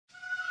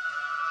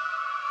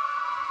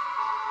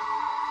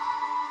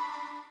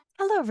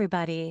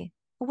everybody.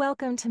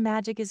 Welcome to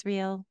Magic is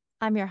Real.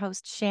 I'm your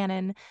host,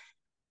 Shannon,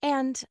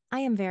 and I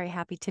am very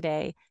happy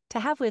today to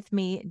have with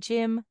me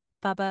Jim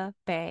Bubba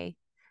Bay.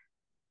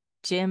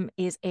 Jim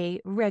is a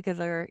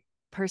regular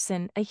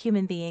person, a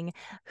human being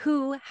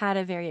who had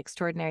a very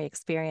extraordinary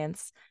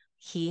experience.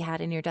 He had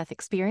a near-death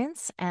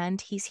experience,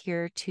 and he's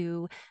here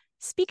to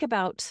speak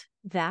about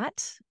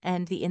that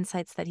and the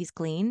insights that he's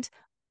gleaned.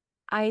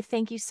 I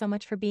thank you so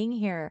much for being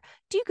here.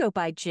 Do you go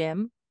by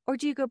Jim or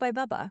do you go by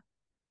Bubba?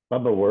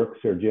 Bubba works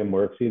or Jim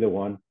works, either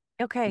one.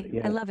 Okay, I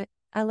Yeah. love it.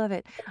 I love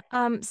it.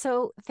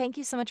 So thank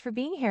you so much for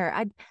being here.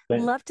 But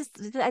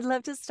I'd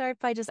love to start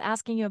by just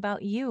asking you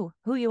about you,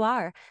 who you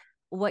are,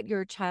 what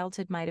your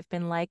childhood might have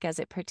been like as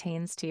it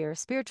pertains to your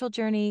spiritual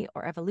journey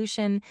or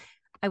evolution.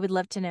 I would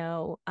love to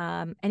know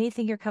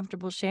anything you're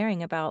comfortable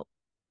sharing about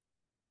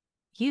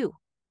you.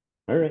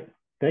 all right.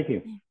 Thank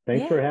you.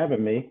 Thanks Yeah, for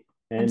having me.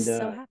 I'm And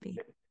so happy.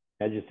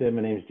 as you said,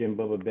 my name is Jim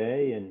Bubba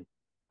Bay, and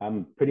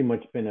I'm pretty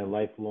much been a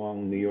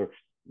lifelong New York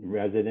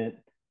resident,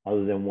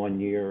 other than 1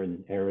 year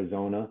in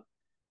Arizona.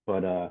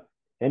 But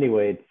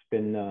anyway, it's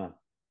been a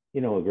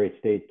great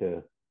state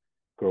to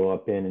grow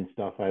up in and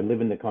stuff. I live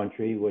in the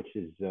country, which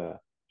is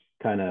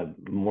kind of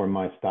more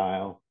my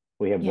style.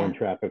 We have one Yeah.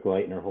 traffic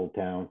light in our whole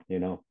town,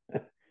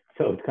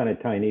 so it's kind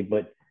of tiny.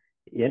 But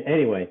yeah,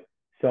 anyway,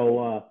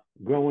 so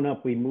growing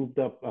up, we moved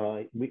up.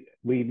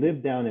 We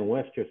lived down in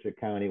Westchester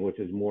County, which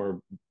is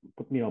more,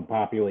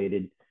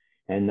 populated.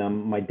 And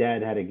my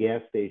dad had a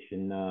gas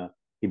station.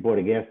 He bought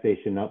a gas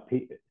station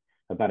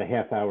about a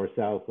half hour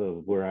south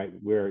of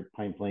where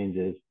Pine Plains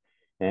is,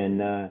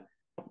 and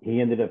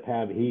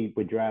he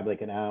would drive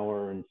like an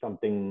hour and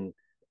something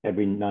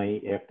every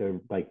night after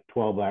like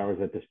 12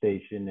 hours at the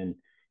station, and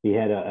he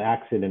had an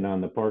accident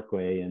on the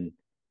parkway, and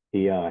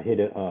he hit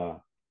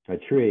a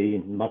tree,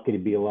 and lucky to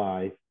be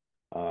alive.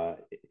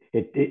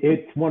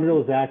 It's one of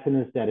those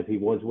accidents that if he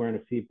was wearing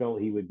a seatbelt,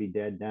 he would be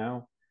dead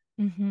now.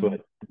 Mm-hmm.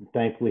 But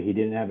thankfully, he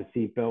didn't have a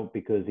seatbelt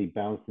because he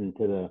bounced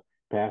into the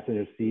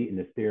passenger seat, and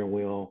the steering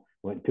wheel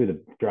went to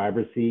the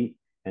driver's seat,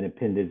 and it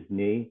pinned his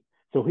knee.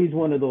 So he's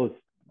one of those.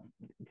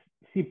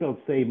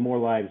 Seatbelts save more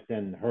lives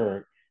than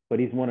hurt, but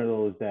he's one of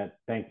those that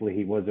thankfully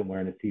he wasn't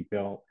wearing a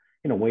seatbelt.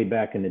 Way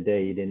back in the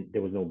day, he didn't.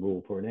 There was no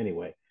rule for it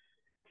anyway.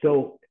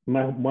 So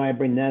why I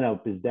bring that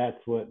up is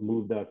that's what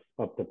moved us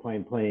up to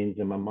Pine Plains,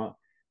 and my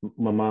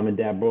mom and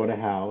dad bought a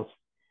house,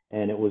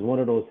 and it was one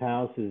of those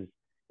houses,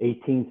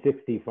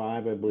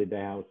 1865, I believe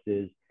the house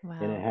is,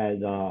 and it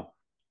Wow.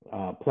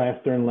 had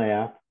plaster and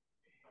lath,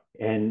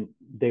 and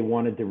they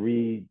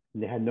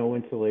had no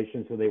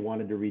insulation, so they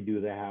wanted to redo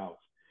the house.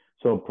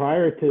 So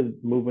prior to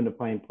moving to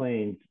Pine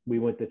Plains, we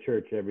went to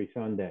church every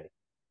Sunday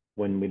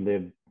when we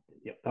lived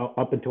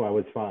up until I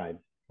was 5.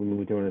 We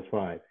moved when I was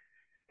 5.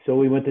 So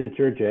we went to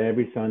church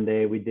every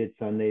Sunday. We did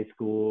Sunday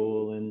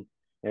school and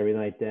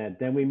everything like that.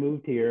 Then we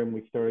moved here and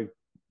we started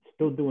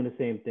still doing the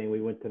same thing. We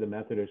went to the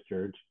Methodist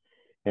church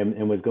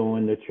and was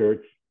going to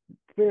church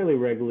fairly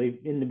regularly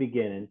in the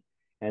beginning.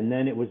 And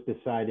then it was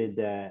decided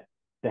that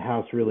the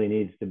house really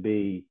needs to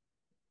be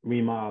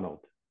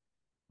remodeled.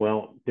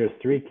 Well, there's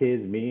 3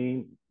 kids.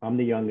 Me, I'm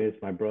the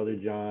youngest. My brother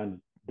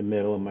John, the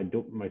middle, and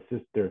my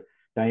sister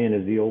Diane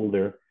is the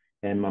older,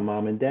 and my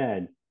mom and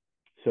dad.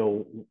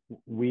 So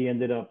we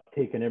ended up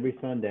taking every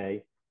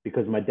Sunday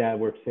because my dad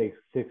worked 6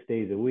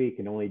 days a week,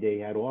 and the only day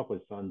he had off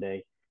was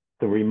Sunday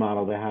to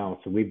remodel the house.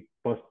 So we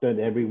busted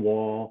every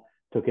wall,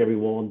 took every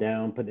wall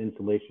down, put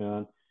insulation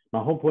on.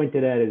 My whole point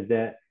to that is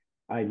that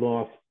I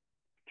lost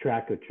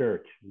track of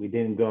church. We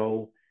didn't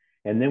go,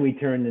 and then we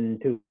turned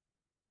into,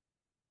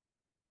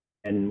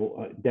 and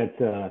that's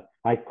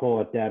I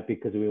call it that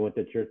because we went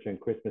to church on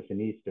Christmas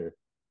and Easter.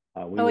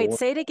 We Oh, wait, were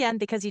say it again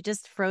because you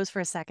just froze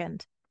for a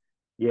second.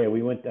 Yeah,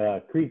 we went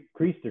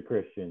Creaster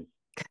Christians,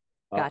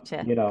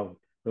 Gotcha.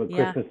 with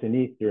Yeah. Christmas and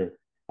Easter,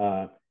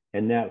 uh,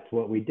 and that's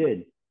what we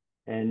did.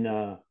 And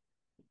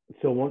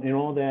so in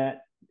all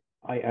that,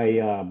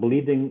 I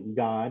believed in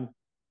God.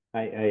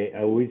 I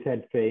always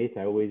had faith.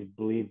 I always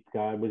believed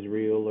God was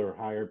real or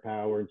higher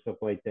power and stuff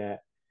like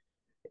that.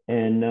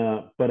 And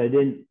but I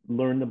didn't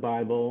learn the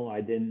Bible.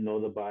 I didn't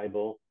know the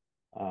Bible.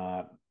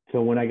 Uh,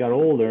 so when I got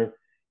older,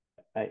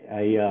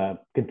 I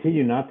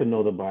continued not to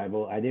know the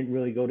Bible. I didn't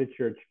really go to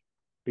church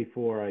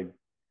before I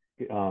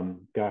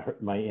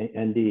got my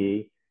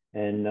NDE.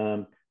 And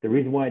the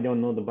reason why I don't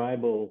know the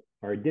Bible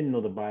or I didn't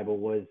know the Bible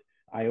was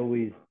I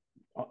always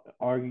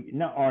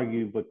not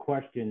argue, but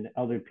question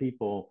other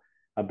people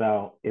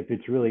about if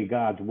it's really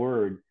God's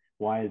word.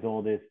 Why is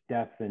all this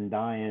death and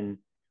dying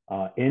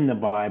in the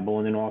Bible?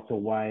 And then also,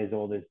 why is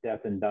all this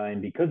death and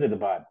dying because of the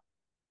Bible?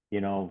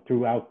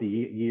 Throughout the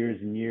years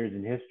and years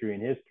in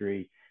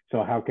history.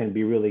 So how can it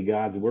be really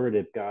God's word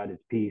if God is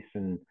peace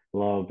and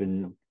love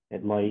and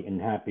light and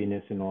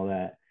happiness and all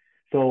that?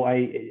 So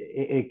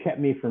it kept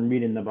me from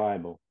reading the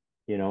Bible.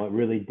 It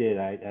really did.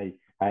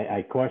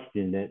 I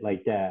questioned it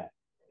like that.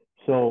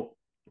 So,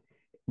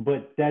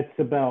 but that's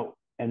about.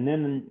 And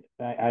then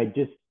I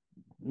just,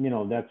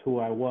 that's who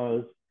I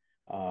was.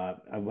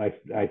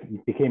 I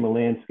became a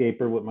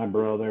landscaper with my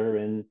brother,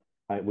 and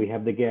we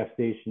have the gas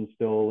station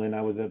still, and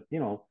I was a,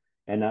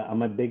 and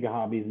I'm a big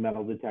hobby is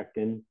metal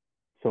detecting.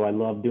 So I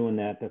love doing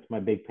that. That's my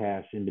big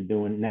passion to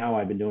doing. Now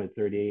I've been doing it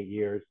 38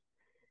 years.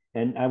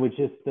 And I was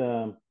just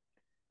a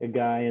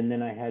guy, and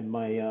then I had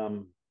my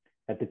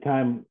at the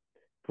time,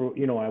 for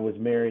I was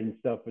married and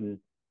stuff, and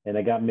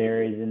I got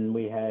married, and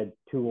we had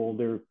two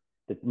older.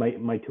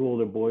 My two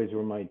older boys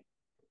were my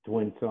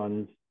twin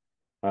sons.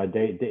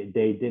 They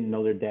didn't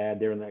know their dad.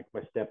 They're like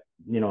my step.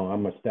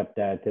 I'm a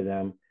stepdad to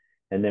them.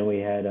 And then we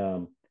had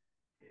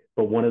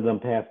but one of them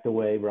passed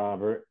away,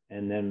 Robert,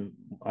 and then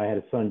I had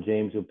a son,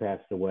 James, who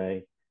passed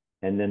away,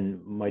 and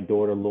then my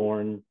daughter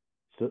Lauren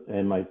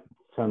and my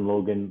son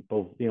Logan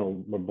both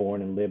were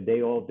born and lived.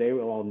 They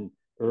were all in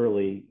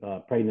early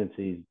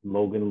pregnancies.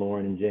 Logan,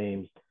 Lauren, and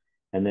James,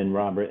 and then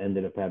Robert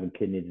ended up having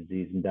kidney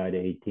disease and died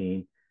at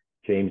 18.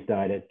 James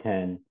died at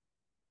 10.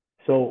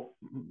 So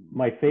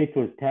my faith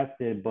was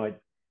tested,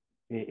 but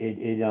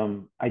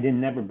I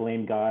didn't never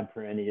blame God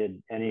for any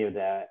of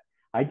that.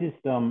 I just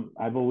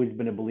I've always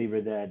been a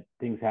believer that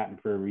things happen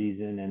for a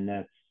reason, and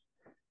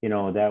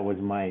that was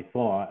my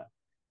thought.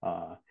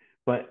 Uh,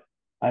 but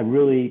I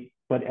really,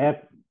 but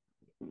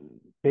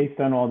based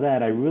on all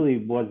that, I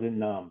really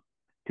wasn't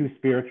too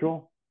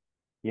spiritual.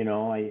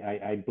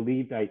 I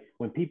believed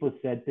when people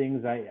said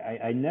things,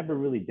 I never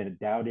really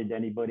doubted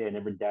anybody. I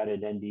never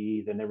doubted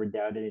NDEs. I never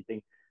doubted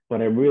anything,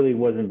 but I really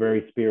wasn't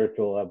very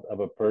spiritual of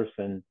a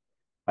person.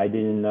 I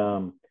didn't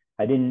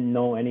I didn't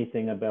know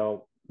anything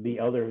about the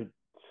other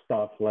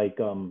stuff like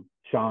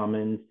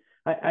shamans.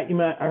 I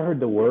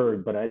heard the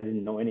word, but I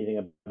didn't know anything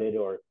about it,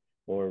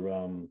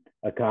 or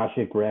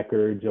Akashic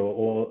records,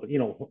 or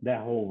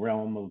that whole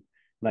realm of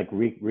like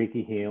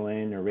Reiki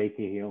healing or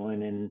Reiki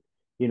healing, and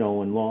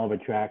law of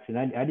attraction.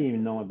 I didn't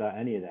even know about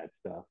any of that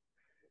stuff.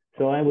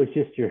 So I was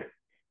just your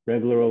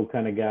regular old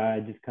kind of guy,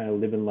 just kind of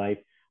living life.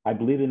 I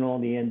believed in all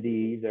the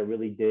NDEs. I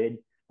really did.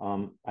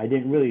 I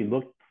didn't really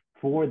look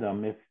for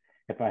them.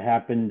 If I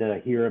happened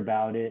to hear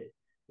about it,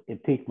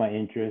 it piqued my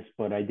interest,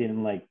 but I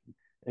didn't like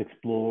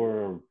explore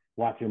or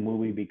watch a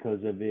movie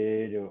because of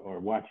it, or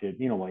watch it,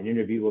 an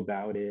interview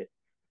about it.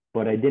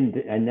 But I didn't.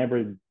 I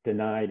never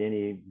denied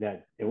any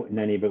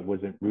of it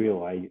wasn't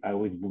real. I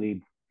always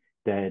believed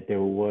that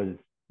there was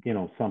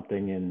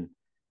something in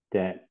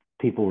that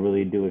people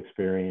really do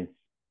experience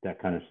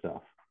that kind of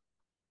stuff.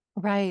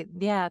 Right.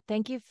 Yeah.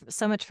 Thank you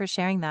so much for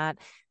sharing that.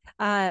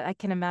 I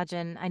can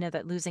imagine. I know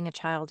that losing a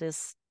child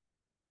is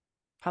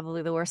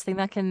probably the worst thing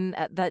that can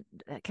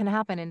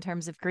happen in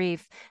terms of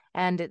grief,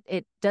 and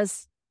it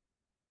does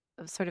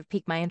sort of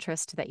pique my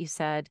interest that you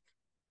said.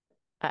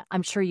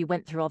 I'm sure you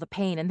went through all the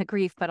pain and the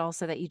grief, but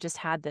also that you just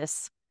had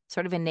this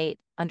sort of innate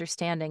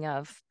understanding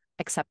of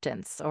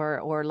acceptance,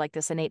 or like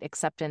this innate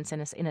acceptance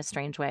in a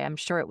strange way. I'm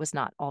sure it was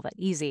not all that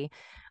easy,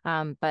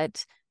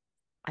 but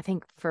I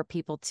think for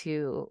people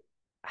to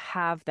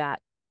have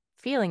that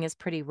feeling is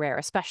pretty rare,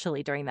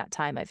 especially during that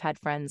time. I've had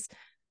friends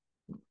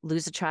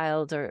lose a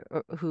child,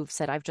 or who've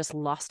said, I've just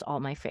lost all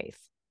my faith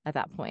at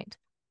that point.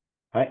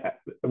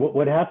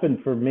 What happened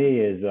for me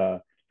is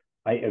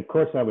I of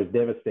course I was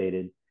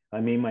devastated.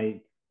 I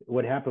mean,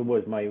 what happened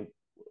was my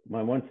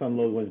one son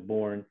Logan was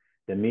born.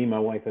 Then me and my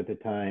wife at the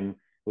time,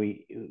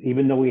 we,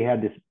 even though we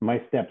had this, my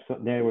steps,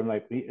 they were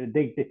like,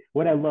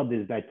 what I loved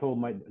is I told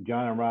my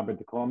John and Robert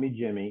to call me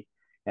Jimmy,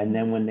 and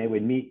then when they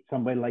would meet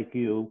somebody like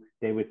you,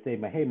 they would say,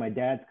 hey, my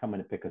dad's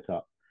coming to pick us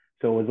up.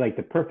 So it was like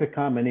the perfect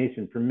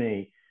combination for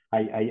me.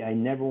 I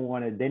never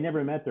wanted, they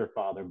never met their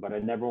father, but I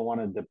never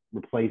wanted to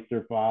replace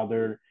their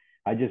father.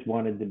 I just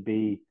wanted to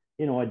be,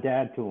 a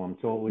dad to them.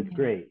 So it was Yeah.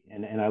 great.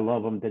 And I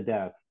love them to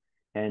death.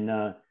 And,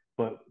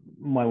 but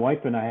my wife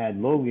and I had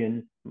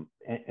Logan,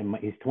 and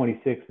he's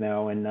 26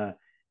 now. And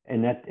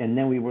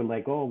then we were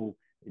like, oh,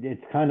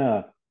 it's kind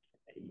of,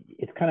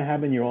 it's kind of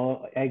having your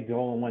all eggs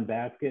all in one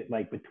basket,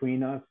 like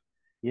between us.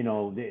 We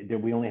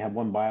only have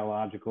one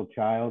biological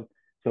child,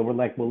 so we're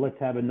like, well, let's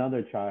have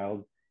another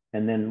child,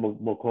 and then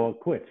we'll call it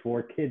quits.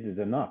 4 kids is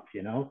enough.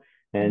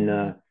 And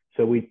Mhm.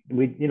 so we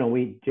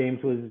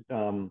James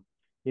was,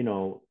 you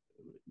know,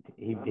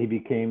 he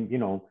became,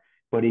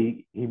 but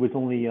he was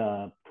only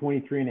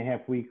 23 and a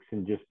half weeks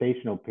in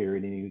gestational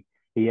period, and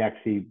he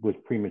actually was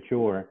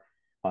premature.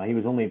 He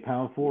was only a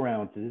pound 4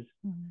 ounces.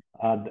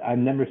 Mhm. I've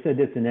never said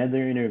this in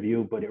another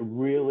interview, but it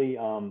really,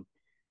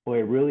 boy,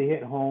 it really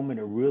hit home, and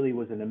it really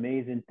was an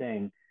amazing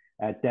thing.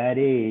 At that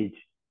age,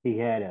 he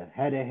had a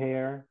head of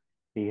hair,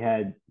 he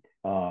had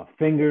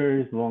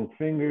fingers, long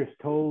fingers,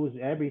 toes,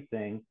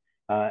 everything,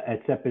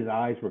 except his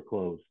eyes were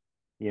closed.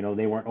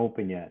 They weren't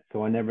open yet,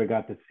 so I never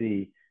got to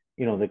see,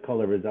 the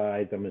color of his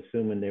eyes. I'm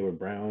assuming they were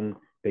brown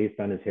based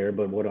on his hair,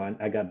 but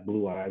I got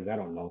blue eyes. I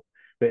don't know.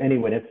 But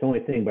anyway, that's the only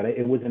thing. But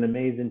it was an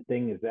amazing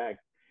thing, is that,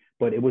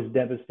 but it was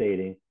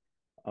devastating.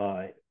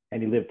 uh,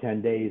 and he lived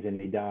 10 days and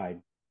he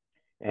died.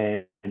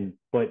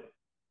 But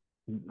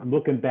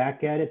looking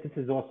back at it,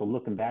 this is also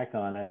looking back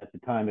on it at the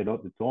time. It's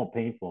all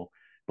painful,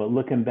 but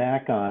looking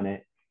back on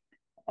it,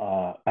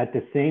 at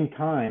the same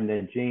time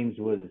that James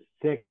was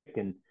sick,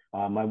 and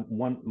my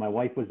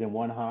wife was in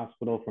one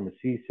hospital from a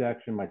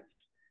C-section. My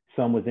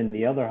son was in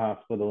the other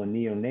hospital in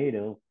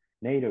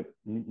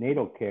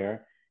natal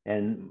care,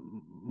 and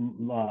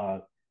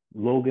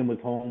Logan was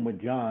home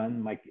with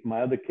John.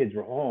 My other kids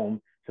were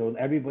home, so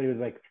everybody was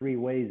like three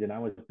ways, and I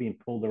was being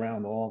pulled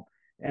around all.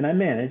 And I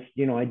managed,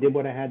 I did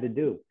what I had to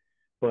do,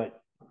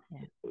 but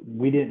Yeah.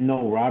 we didn't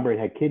know Robert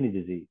had kidney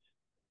disease,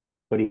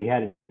 but he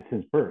had it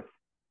since birth.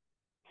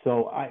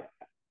 So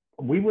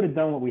we would have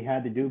done what we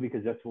had to do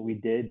because that's what we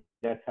did.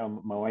 That's how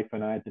my wife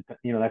and I,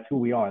 that's who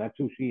we are. That's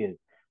who she is.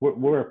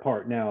 We're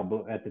apart now,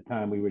 but at the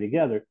time we were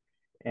together,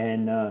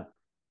 and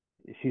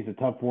she's a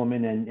tough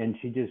woman, and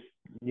she just,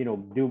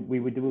 we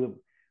would do it,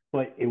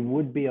 but it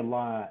would be a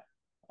lot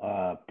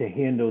to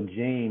handle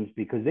James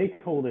because they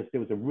told us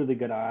there was a really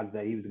good odds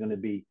that he was going to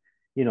be,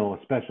 a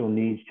special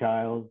needs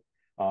child.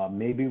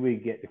 Maybe we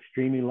get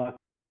extremely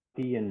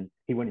lucky and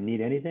he wouldn't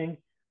need anything,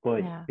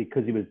 but Yeah.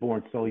 because he was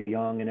born so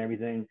young and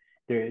everything,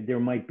 there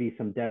might be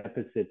some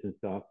deficits and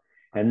stuff.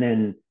 And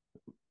then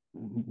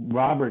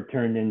Robert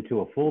turned into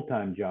a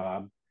full-time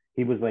job.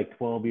 He was like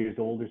 12 years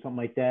old or something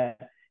like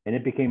that, and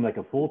it became like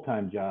a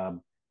full-time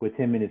job with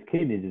him and his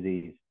kidney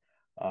disease.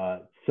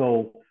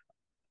 So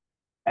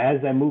as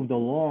I moved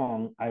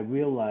along, I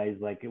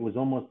realized like it was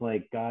almost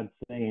like God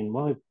saying,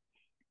 "Well,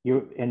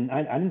 you're," and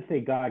I didn't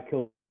say God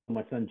killed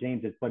my son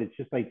James, but it's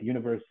just like the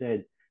universe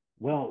said,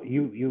 "Well,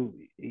 you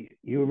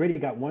already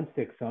got one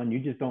sick son, you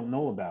just don't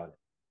know about it."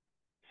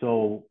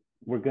 So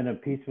we're going to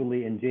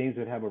peacefully, and James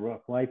would have a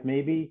rough life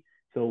maybe.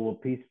 So we'll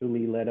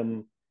peacefully let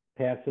him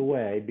pass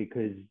away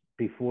because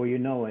before you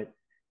know it,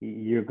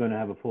 you're going to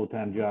have a full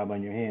time job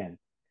on your hand.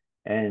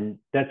 And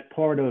that's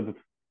part of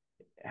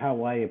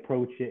how I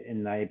approach it.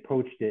 And I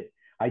approached it.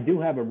 I do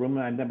have a room,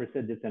 and I've never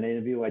said this in an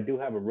interview. I do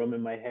have a room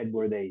in my head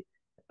where they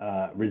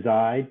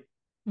reside,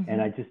 and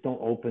Hmm. I just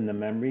don't open the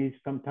memories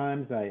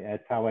sometimes.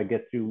 That's how I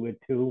get through it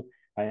too.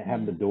 I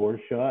have the Yeah. doors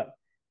shut,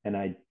 and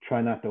I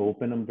try not to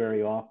open them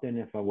very often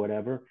if I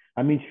whatever.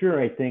 I mean, sure,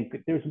 I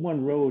think there's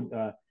one road.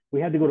 We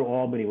had to go to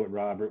Albany with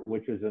Robert,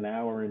 which was an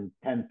hour and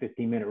 10,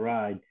 15 minute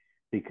ride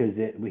because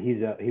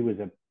he was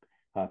a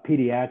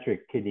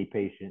pediatric kidney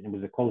patient. It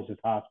was the closest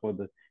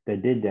hospital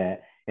that did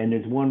that. And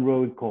there's one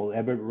road called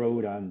Everett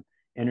Road on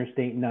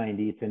Interstate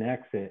 90. It's an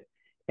exit,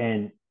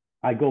 and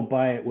I go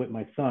by it with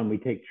my son. We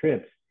take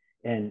trips,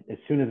 and as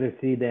soon as I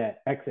see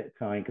that exit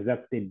sign, because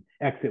that's the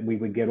exit we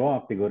would get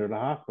off to go to the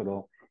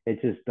hospital,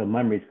 it just the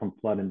memories come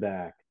flooding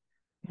back.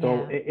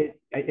 So Yeah.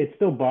 it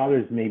still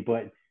bothers me,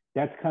 but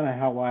that's kind of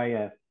how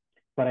I.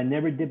 But I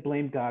never did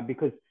blame God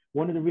because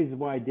one of the reasons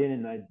why I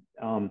didn't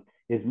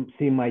is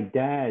see my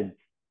dad's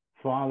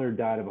father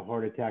died of a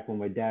heart attack when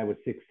my dad was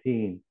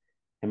 16,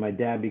 and my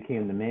dad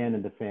became the man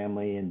of the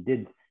family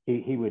and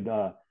he would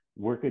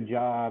work a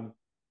job,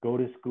 go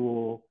to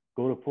school,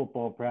 go to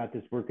football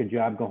practice, work a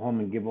job, go home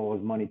and give all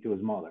his money to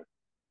his mother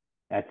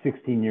at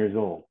 16 years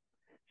old.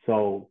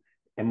 So,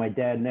 and my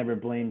dad never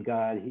blamed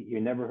God.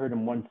 You never heard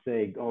him once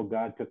say, "Oh,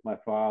 God took my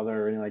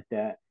father" or anything like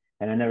that.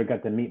 And I never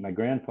got to meet my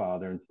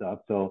grandfather and stuff.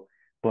 So,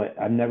 but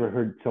I've never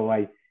heard. So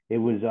it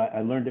was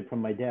I learned it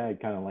from my dad,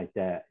 kind of like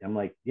that. I'm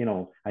like,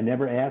 I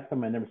never asked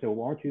him. I never said,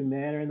 "Well, aren't you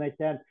mad?" or anything like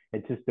that.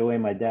 It's just the way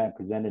my dad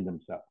presented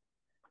himself.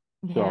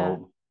 Yeah.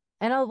 So,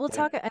 And we'll yeah.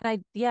 talk,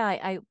 and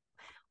yeah,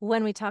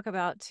 when we talk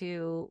about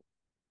to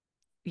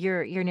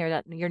your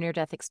near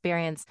death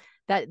experience,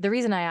 that the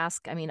reason I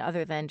ask, I mean,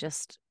 other than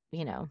just,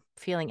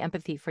 feeling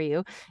empathy for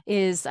you,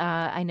 is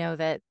I know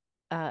that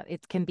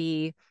it can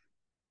be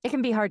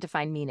hard to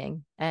find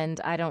meaning. And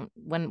I don't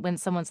when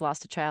someone's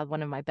lost a child,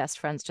 one of my best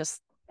friends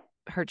just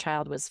her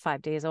child was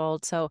 5 days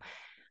old. So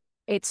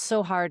it's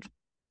so hard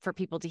for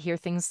people to hear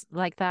things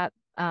like that.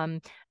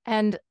 And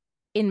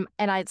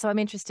so I'm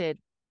interested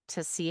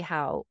to see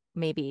how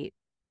maybe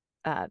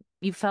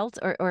you felt,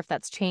 or if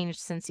that's changed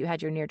since you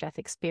had your near death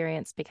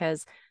experience,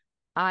 because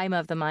I'm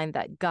of the mind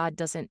that God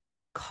doesn't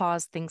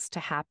cause things to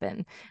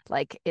happen.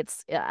 Like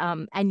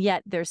and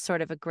yet there's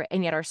sort of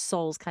and yet our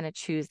souls kind of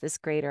choose this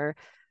greater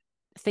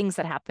things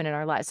that happen in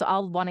our lives. So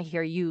I'll want to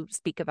hear you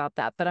speak about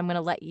that, but I'm going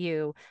to let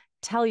you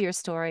tell your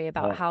story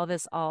about Oh, how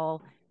this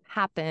all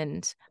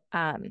happened.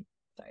 Sorry,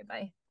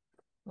 my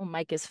well,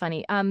 mic is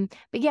funny.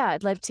 But yeah,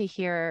 I'd love to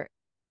hear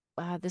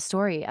the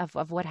story of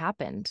what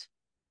happened.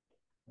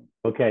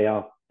 okay.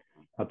 I'll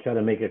try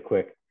to make it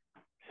quick.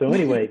 So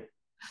anyway,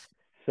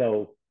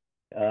 so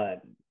uh,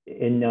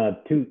 in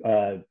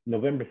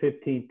November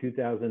 15th,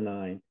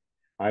 2009,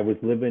 I was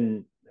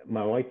living.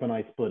 My wife and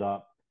I split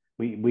up.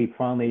 We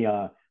finally,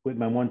 with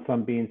my one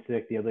son being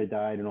sick, the other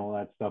died, and all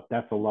that stuff.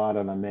 That's a lot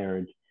on a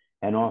marriage,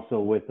 and also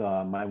with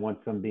my one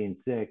son being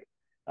sick,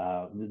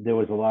 there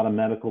was a lot of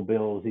medical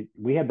bills.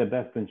 We had the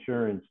best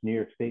insurance, New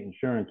York State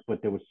insurance,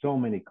 but there was so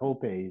many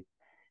copays.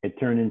 It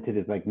turned into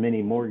this like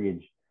mini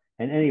mortgage.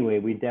 And anyway,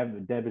 we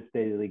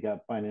devastatedly got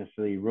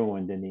financially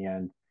ruined in the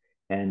end,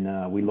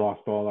 and we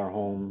lost all our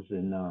homes,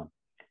 and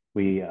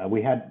we uh,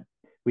 we had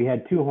we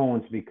had two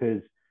homes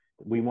because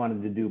we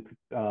wanted to do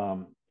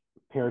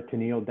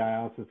peritoneal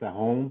dialysis at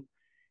home,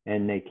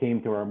 and they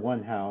came to our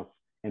one house,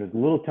 and it was a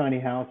little tiny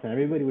house, and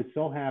everybody was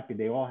so happy.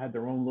 They all had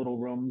their own little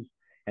rooms,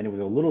 and it was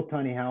a little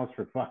tiny house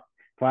for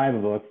 5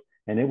 of us,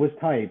 and it was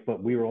tight,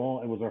 but we were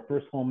all, it was our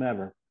first home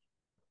ever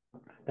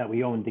that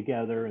we owned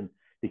together, and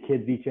the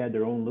kids each had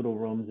their own little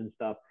rooms and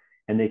stuff.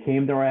 And they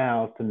came to our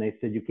house and they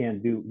said, you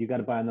can't do, you got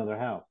to buy another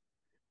house.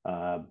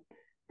 Uh,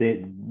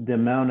 the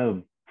amount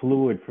of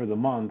fluid for the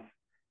month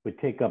would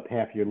take up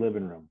half your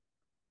living room,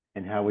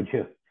 and how would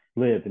you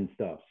live and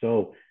stuff.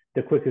 So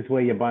the quickest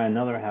way you buy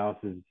another house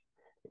is,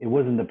 it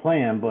wasn't the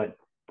plan, but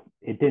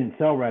it didn't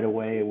sell right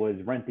away. It was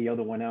rent the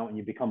other one out and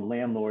you become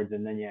landlords,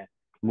 and then you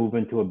move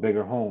into a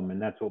bigger home.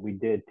 And that's what we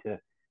did to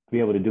be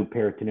able to do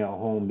peritoneal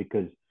home,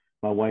 because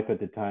my wife at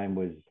the time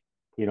was,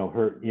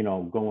 hurt,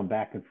 going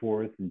back and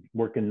forth and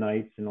working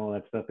nights and all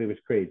that stuff. It was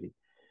crazy.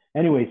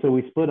 Anyway, so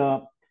we split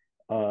up.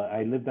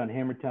 I lived on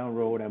Hammertown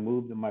Road. I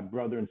moved, and my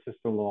brother and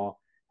sister-in-law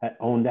had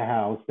owned a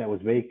house that was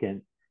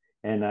vacant,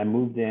 and I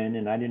moved in,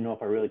 and I didn't know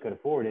if I really could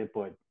afford it,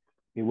 but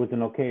it was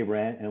an okay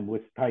rent and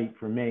was tight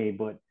for me.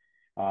 But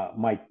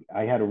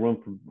I had a room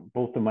for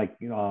both of my,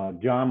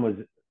 John was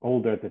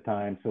older at the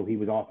time, so he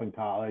was off in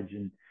college,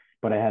 and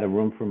but I had a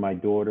room for my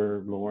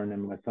daughter Lauren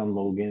and my son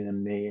Logan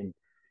and me,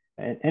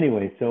 and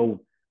anyway, so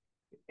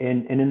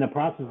and in the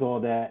process of all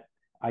that,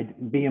 I,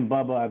 being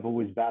Bubba, I've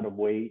always battled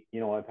weight.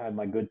 I've had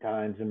my good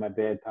times and my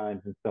bad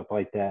times and stuff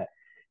like that.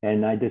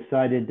 And I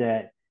decided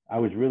that I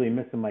was really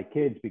missing my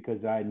kids,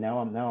 because I'm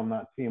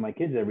not seeing my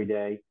kids every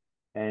day,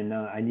 and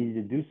I needed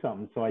to do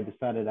something. So I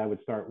decided I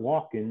would start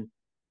walking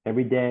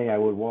every day. I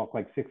would walk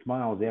like 6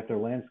 miles after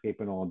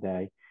landscaping all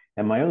day.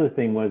 And my other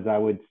thing was I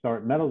would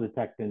start metal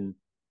detecting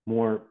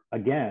more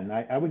again.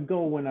 I would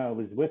go when I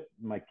was with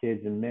my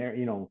kids and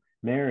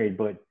married,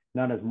 but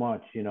not as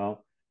much.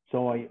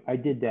 So I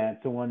did that.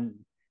 So on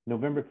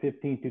November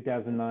 15th,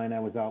 2009, I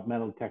was out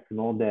metal detecting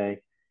all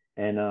day.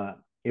 And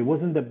it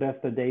wasn't the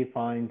best of day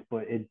finds,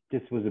 but it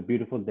just was a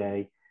beautiful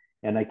day.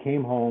 And I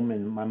came home,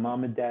 and my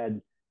mom and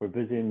dad were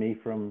visiting me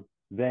from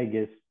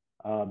Vegas.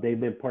 They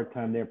live part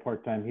time there,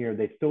 part time here.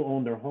 They still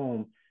own their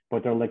home,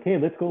 but they're like, hey,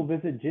 let's go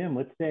visit Jim.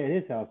 Let's stay at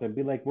his house. I'd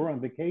be like, we're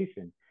on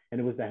vacation. And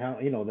it was the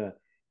house,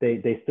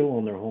 they still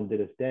own their home to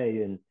this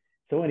day. And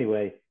so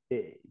anyway,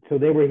 so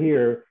they were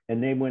here,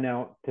 and they went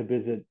out to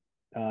visit,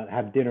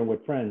 have dinner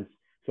with friends.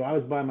 So I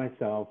was by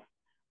myself.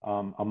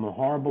 I'm a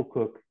horrible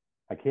cook.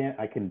 I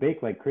can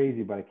bake like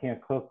crazy, but I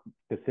can't cook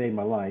to save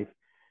my life.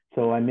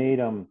 So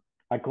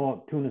I call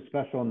it tuna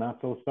special, not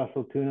so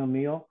special tuna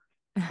meal.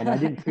 And I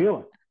didn't feel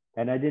it.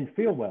 And I didn't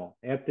feel well.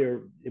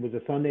 After it was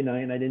a Sunday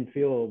night, and I didn't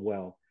feel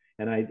well.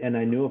 And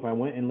I knew if I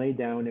went and laid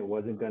down, I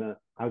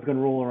was gonna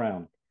roll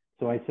around.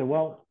 So I said,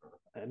 well,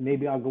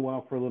 maybe I'll go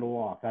out for a little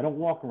walk. I don't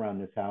walk around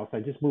this house. I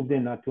just moved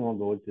in not too long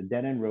ago. It's a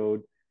dead end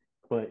road,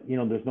 but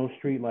there's no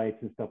street lights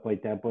and stuff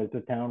like that, but it's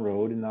a town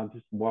road, and I'll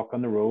just walk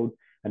on the road,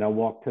 and I'll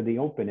walk to the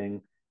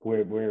opening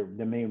where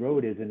the main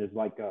road is, and there's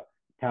like a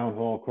town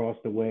hall across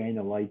the way and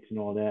the lights and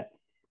all that.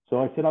 So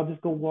I said, I'll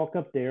just go walk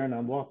up there, and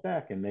I'll walk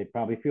back, and they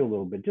probably feel a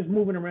little bit, just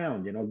moving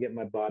around, getting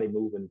my body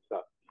moving and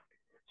stuff.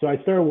 So I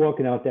started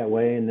walking out that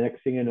way, and the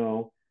next thing you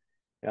know,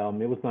 it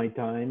was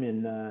nighttime,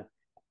 and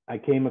I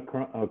came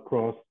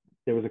across,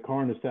 there was a car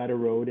on the side of the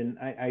road, and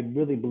I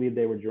really believe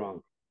they were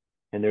drunk,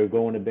 and they were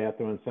going to the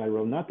bathroom on the side of the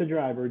road. Not the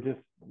driver, just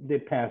the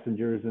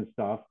passengers and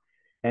stuff.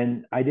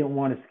 And I didn't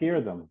want to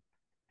scare them.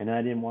 And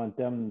I didn't want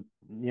them,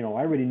 I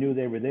already knew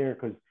they were there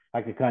because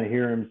I could kind of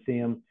hear them, see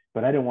them,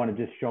 but I didn't want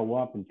to just show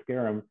up and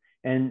scare them.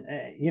 And,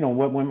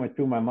 what went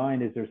through my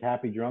mind is there's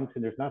happy drunks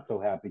and there's not so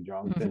happy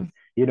drunks. And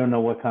you don't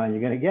know what kind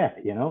you're going to get.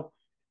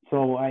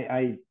 So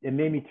it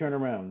made me turn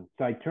around.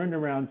 So I turned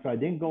around. So I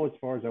didn't go as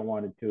far as I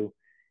wanted to.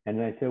 And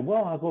then I said,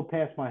 well, I'll go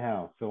past my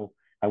house. So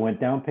I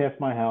went down past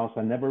my house.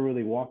 I never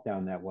really walked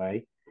down that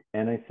way.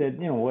 And I said,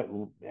 what?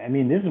 I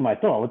mean, this is my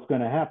thought. What's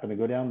going to happen? I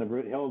go down the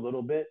hill a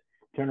little bit,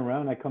 turn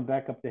around, I come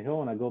back up the hill,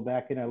 and I go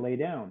back and I lay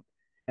down.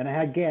 And I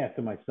had gas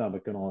in my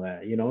stomach and all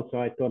that. So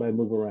I thought I'd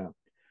move around.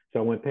 So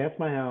I went past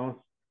my house,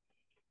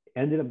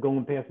 ended up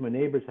going past my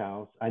neighbor's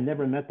house. I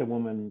never met the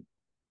woman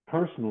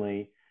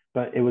personally,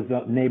 but it was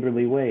a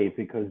neighborly way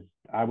because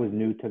I was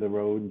new to the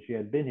road and she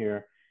had been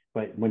here.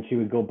 But when she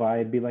would go by,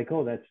 I'd be like,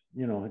 oh, that's,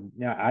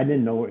 I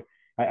didn't know her.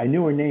 I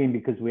knew her name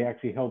because we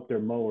actually helped her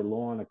mow her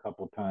lawn a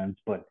couple of times,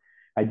 but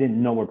I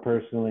didn't know her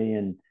personally.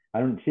 And I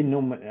don't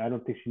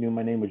think she knew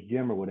my name was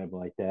Jim or whatever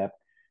like that.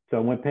 So I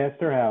went past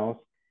her house,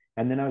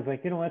 and then I was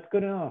like, that's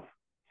good enough.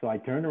 So I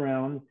turned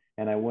around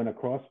and I went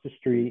across the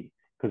street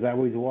because I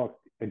always walk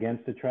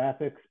against the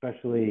traffic,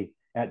 especially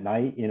at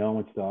night,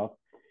 and stuff.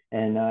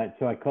 And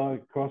so I called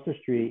across the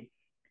street,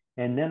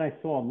 and then I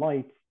saw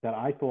lights that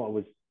I thought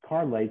was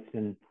car lights.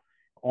 And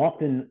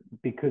often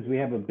because we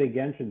have a big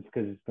entrance,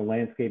 because it's the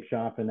landscape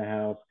shop in the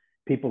house,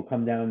 people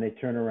come down, they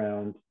turn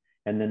around,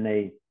 and then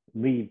they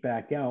leave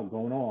back out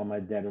going, oh, on my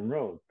dead end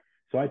road.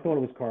 So I thought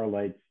it was car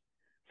lights.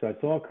 So I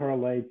saw car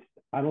lights.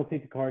 I don't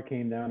think the car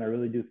came down. I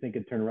really do think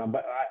it turned around,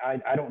 but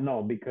I don't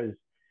know because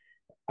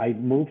I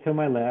moved to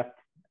my left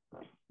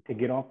to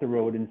get off the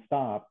road and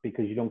stop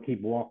because you don't keep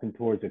walking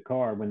towards a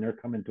car when they're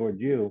coming towards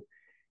you.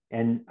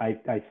 And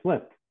I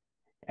slipped.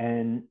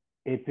 And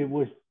if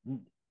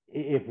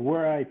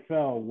where I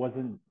fell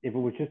wasn't, if it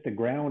was just the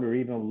ground or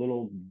even a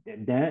little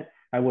dent,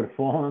 I would have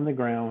fallen on the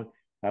ground.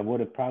 I would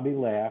have probably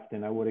laughed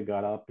and I would have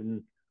got up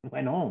and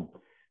went home.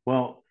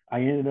 Well, I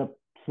ended up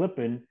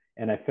slipping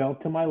and I fell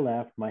to my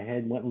left. My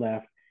head went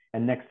left.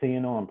 And next thing you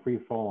know, I'm free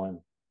falling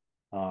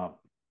uh,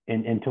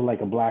 into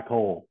like a black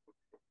hole.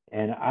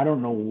 And I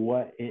don't know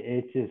what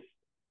it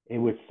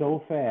was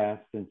so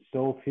fast and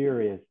so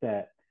furious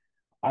that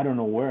I don't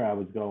know where I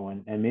was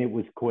going, and it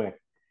was quick.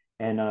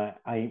 And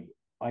I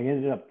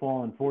ended up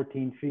falling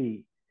 14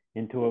 feet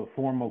into a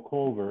formal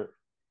culvert,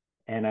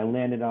 and I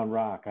landed on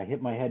rock. I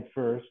hit my head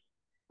first,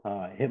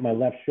 hit my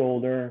left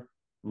shoulder,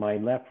 my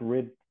left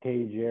rib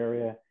cage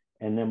area,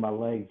 and then my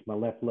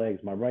left legs.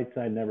 My right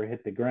side never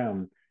hit the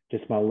ground,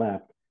 just my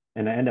left.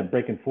 And I ended up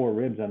breaking 4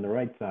 ribs on the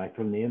right side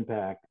from the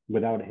impact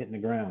without it hitting the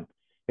ground.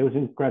 It was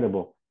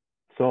incredible.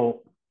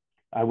 So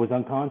I was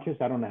unconscious.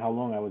 I don't know how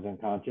long I was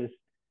unconscious.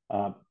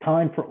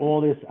 Time for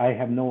all this, I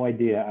have no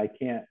idea. I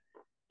can't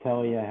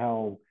tell you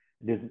how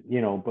this,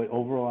 but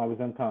overall, I was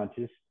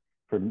unconscious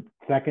for a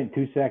second,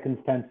 2 seconds,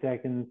 10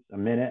 seconds, a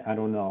minute. I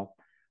don't know.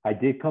 I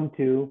did come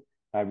to.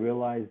 I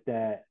realized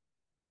that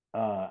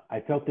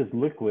I felt this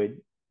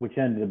liquid, which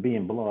ended up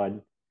being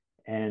blood,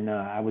 and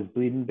I was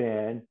bleeding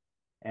bad.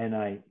 And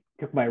I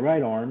took my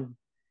right arm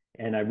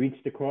and I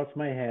reached across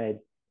my head,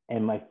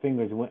 and my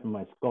fingers went in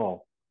my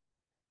skull.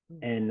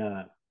 And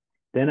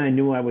then I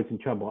knew I was in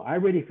trouble. I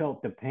already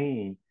felt the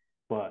pain,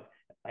 but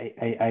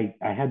I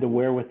had the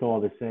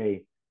wherewithal to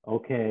say,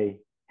 okay,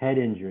 head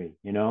injury.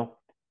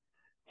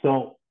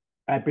 So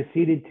I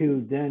proceeded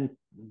to then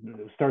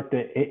start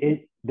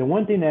the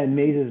one thing that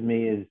amazes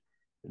me is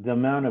the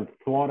amount of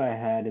thought I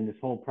had in this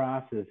whole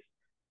process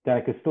that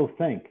I could still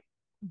think.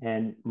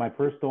 And my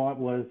first thought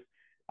was,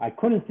 I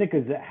couldn't think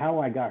of how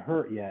I got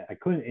hurt yet.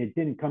 It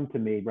didn't come to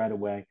me right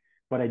away,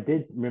 but I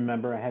did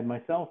remember I had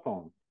my cell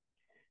phone.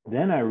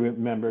 Then I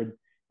remembered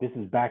this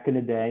is back in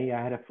the day.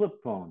 I had a flip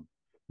phone.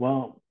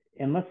 Well,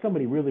 unless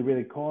somebody really,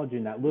 really called you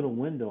in that little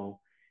window,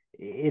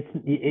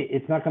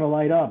 it's not going to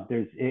light up.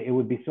 It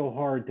would be so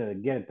hard to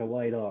get it to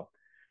light up.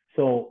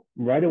 So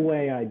right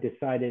away, I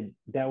decided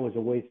that was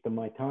a waste of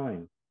my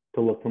time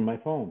to look for my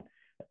phone.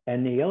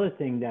 And the other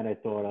thing that I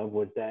thought of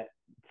was that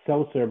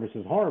cell service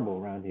is horrible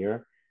around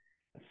here.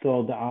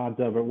 So the odds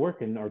of it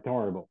working are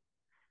horrible.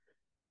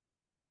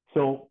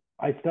 So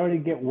I started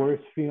to get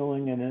worse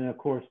feeling, and then of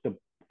course the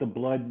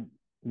blood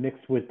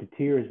mixed with the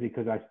tears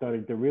because I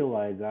started to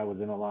realize I was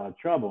in a lot of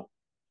trouble,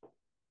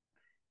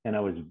 and I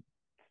was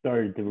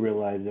started to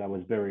realize I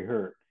was very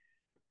hurt.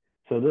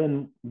 So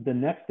then the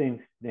next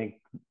thing they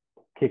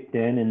kicked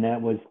in, and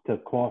that was to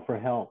call for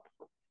help.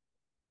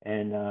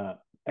 And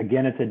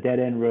again, it's a dead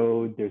end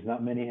road. There's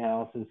not many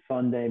houses.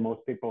 Sunday,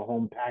 most people are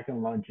home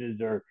packing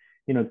lunches or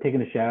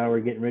taking a shower,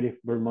 getting ready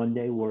for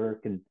Monday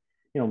work, and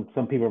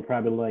some people are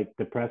probably like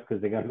depressed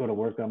because they got to go to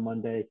work on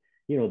Monday.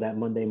 That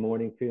Monday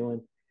morning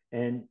feeling,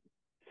 and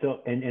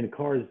and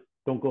cars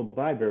don't go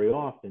by very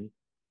often.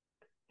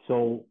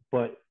 So,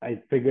 but I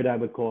figured I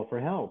would call for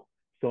help.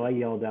 So I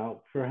yelled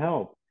out for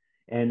help,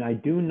 and I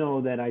do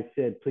know that I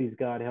said, "Please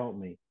God help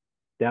me."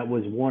 That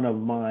was one of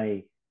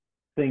my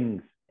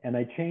things, and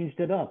I changed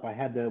it up. I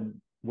had the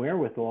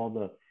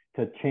wherewithal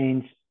to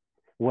change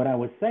what I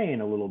was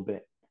saying a little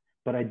bit,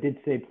 but I did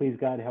say, "Please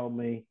God help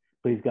me,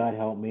 please God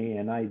help me,"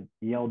 and I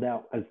yelled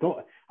out as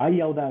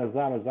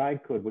loud as I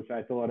could, which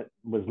I thought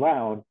was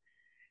loud.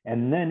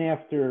 And then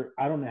after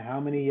I don't know how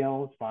many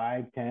yells,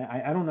 5, 10,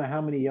 I don't know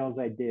how many yells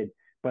I did,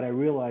 but I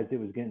realized it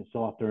was getting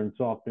softer and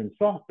softer and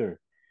softer.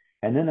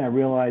 And then I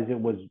realized it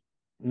was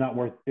not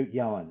worth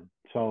yelling,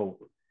 so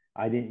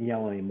I didn't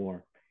yell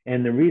anymore.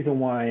 And the reason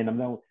why, and I'm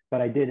not,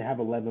 but I did have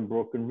 11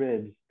 broken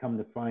ribs. Come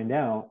to find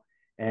out,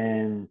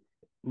 and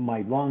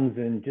my lungs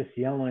and just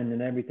yelling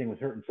and everything was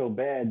hurting so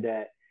bad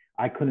that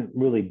I couldn't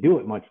really do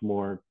it much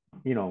more,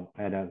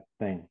 at a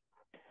thing.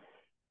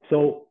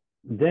 So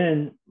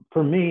then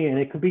for me, and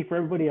it could be for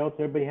everybody else,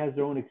 everybody has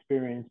their own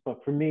experience,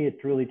 but for me,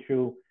 it's really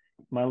true.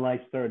 My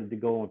life started to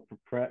go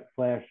and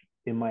flash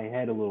in my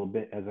head a little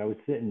bit as I was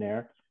sitting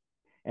there.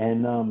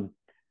 And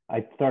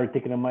I started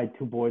thinking of my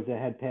 2 boys that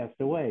had passed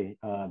away,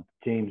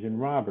 James and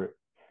Robert.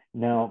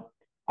 Now,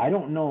 I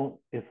don't know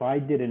if I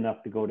did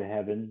enough to go to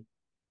heaven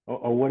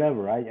or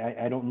whatever.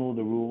 I don't know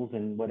the rules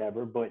and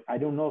whatever, but I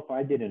don't know if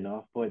I did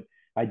enough. But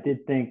I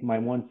did think my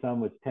one son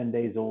was 10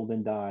 days old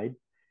and died,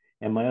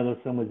 and my other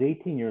son was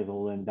 18 years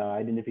old and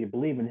died. And if you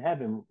believe in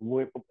heaven,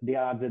 the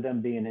odds of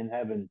them being in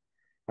heaven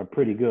are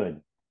pretty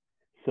good.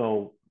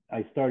 So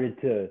I started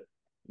to,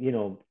 you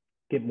know,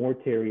 get more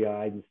teary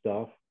eyed and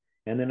stuff.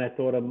 And then I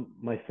thought of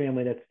my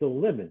family that's still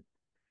living.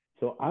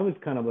 So I was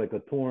kind of like a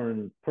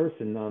torn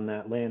person on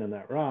that land and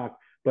that rock.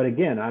 But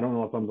again, I don't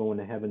know if I'm going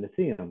to heaven to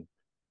see them.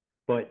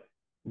 But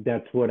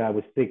that's what I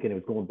was thinking. It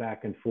was going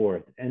back and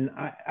forth. And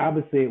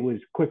obviously it was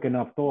quick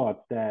enough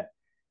thoughts that,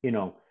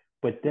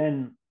 but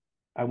then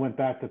I went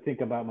back to think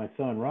about my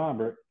son,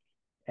 Robert,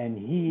 and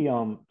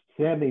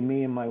sadly,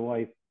 me and my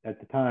wife at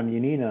the time,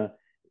 Yanina,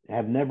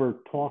 have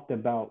never talked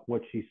about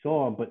what she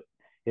saw, but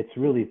it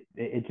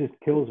just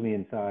kills me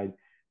inside.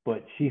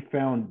 But she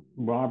found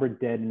Robert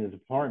dead in his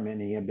apartment,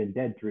 and he had been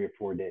dead 3 or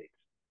 4 days.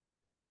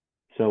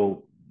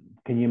 So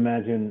can you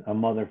imagine a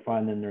mother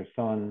finding their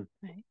son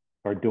Right.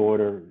 or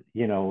daughter?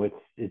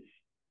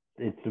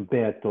 It's a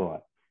bad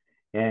thought.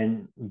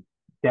 And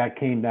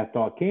that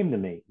thought came to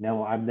me.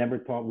 Now I've never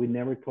talked, we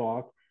never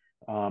talked.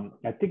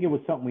 I think it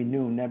was something we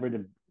knew never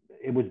to,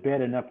 it was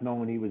bad enough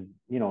knowing he was,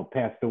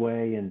 passed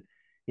away. And,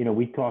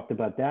 we talked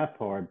about that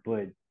part,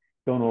 but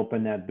don't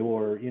open that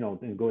door,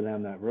 and go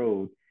down that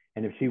road.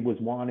 And if she was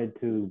wanted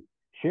to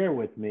share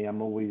with me, I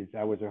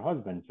was her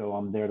husband. So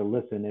I'm there to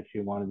listen if she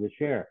wanted to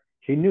share.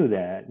 She knew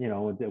that,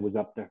 it was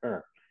up to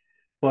her,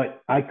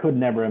 but I could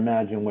never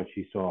imagine what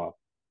she saw.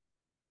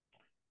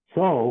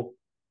 So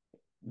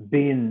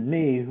being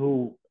me,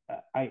 who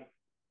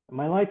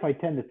my life, I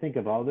tend to think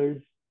of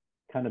others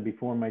kind of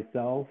before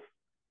myself.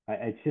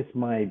 It's just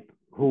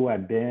who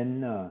I've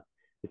been.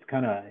 It's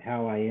kind of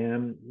how I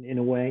am in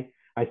a way.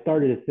 I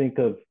started to think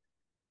of,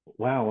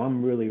 wow,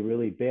 I'm really,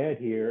 really bad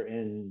here,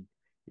 and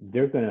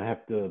they're going to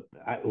have to,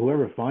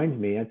 whoever finds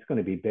me, it's going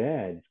to be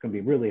bad. It's going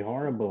to be really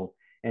horrible,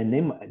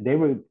 and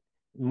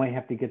might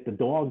have to get the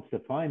dogs to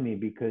find me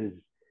because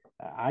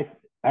I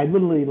I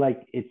literally,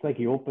 like, it's like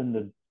you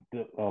open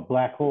the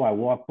black hole. I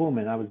walked, boom,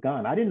 and I was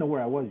gone. I didn't know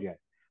where I was yet.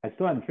 I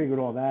still hadn't figured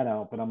all that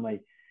out, but I'm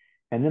like,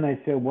 and then I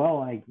said,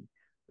 well,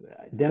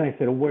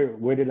 oh,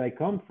 where did I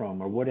come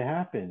from, or what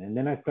happened? And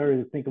then I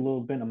started to think a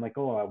little bit. I'm like,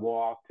 oh, I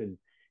walked, and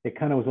it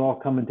kind of was all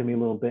coming to me a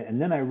little bit.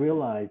 And then I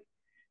realized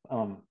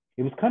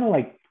it was kind of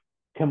like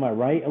to my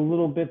right a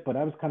little bit, but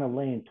I was kind of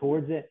laying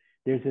towards it.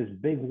 There's this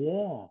big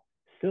wall,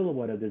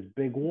 silhouette of this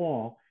big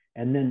wall.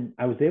 And then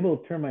I was able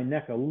to turn my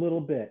neck a little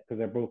bit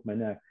because I broke my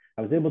neck.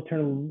 I was able to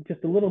turn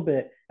just a little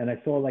bit, and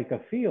I saw like a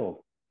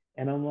field.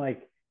 And I'm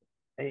like,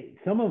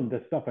 some of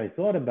the stuff I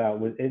thought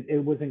about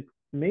it was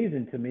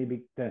amazing to me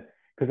because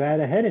I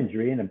had a head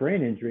injury and a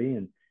brain injury,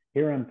 and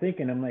here I'm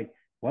thinking, I'm like,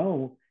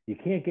 well, you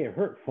can't get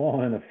hurt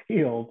falling in a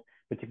field,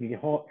 but you can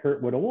get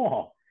hurt with a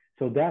wall.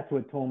 So that's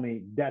what told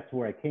me that's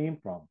where I came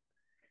from.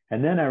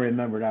 And then I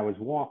remembered I was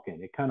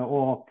walking. It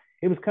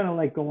was kind of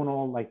like going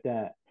all like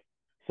that.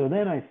 So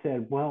then I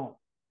said, well,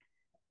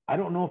 I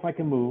don't know if I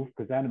can move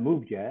because I hadn't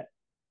moved yet,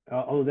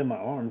 other than my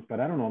arms. But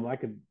I don't know if I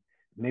could.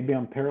 Maybe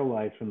I'm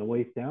paralyzed from the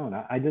waist down.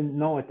 I didn't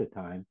know at the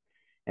time,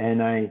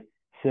 and I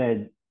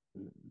said,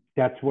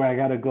 "That's where I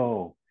got to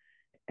go."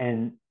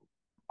 And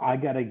I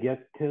got to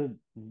get to.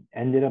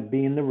 Ended up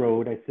being the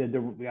road. I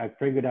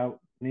figured out,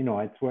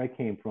 that's where I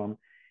came from,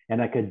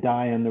 and I could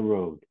die on the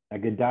road. I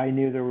could die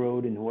near the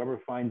road, and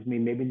whoever finds me,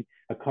 maybe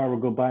a car will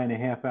go by in a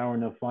half hour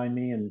and they'll find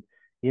me, and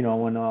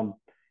and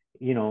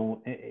you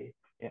know,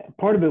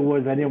 part of it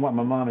was I didn't want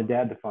my mom and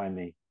dad to find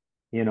me,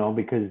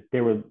 because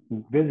they were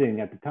visiting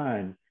at the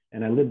time,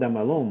 and I lived on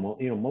my own,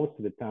 most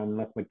of the time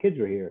unless my kids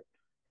were here,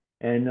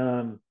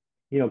 and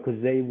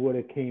because they would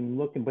have came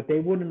looking, but they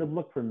wouldn't have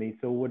looked for me.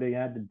 So what they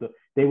had to do,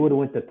 they would have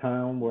went to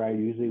town where I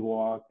usually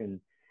walk, and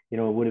it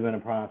would have been a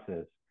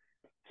process.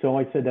 So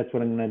I said, that's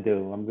what I'm going to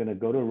do. I'm going to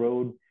go to the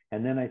road.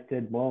 And then I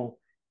said, well,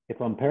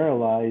 if I'm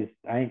paralyzed,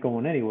 I ain't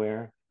going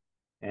anywhere,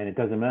 and it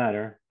doesn't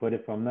matter. But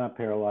if I'm not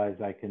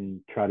paralyzed, I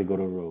can try to go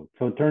to the road.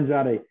 So it turns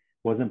out I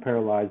wasn't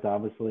paralyzed.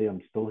 Obviously,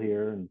 I'm still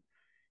here and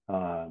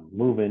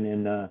moving.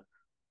 And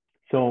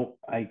so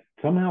I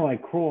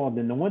crawled.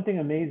 And the one thing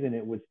amazing,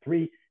 it was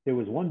three. There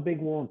was one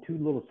big wall and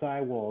two little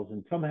side walls,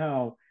 and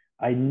somehow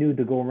I knew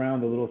to go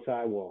around the little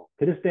side wall.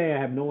 To this day, I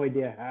have no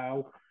idea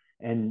how,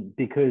 and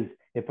because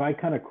if I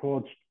kind of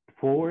crawled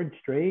forward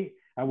straight,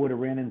 I would have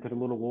ran into the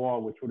little wall,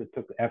 which would have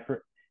took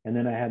effort, and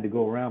then I had to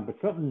go around.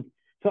 But something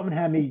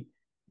had me,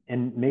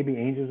 and maybe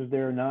angels was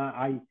there or not.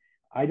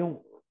 I don't.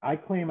 I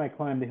claim I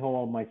climbed the hill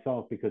all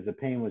myself because the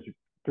pain was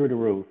through the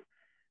roof.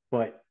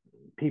 But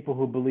people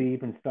who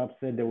believe and stuff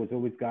said there was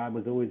always God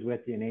was always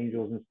with you and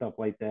angels and stuff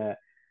like that.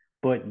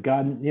 But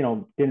God,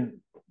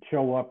 didn't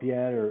show up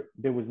yet, or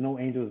there was no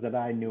angels that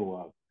I knew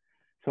of.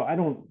 So I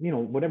don't,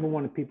 whatever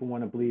one of people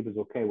want to believe is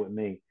okay with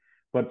me.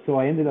 But so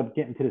I ended up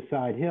getting to the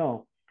side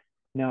hill.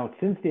 Now,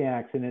 since the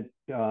accident,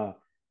 the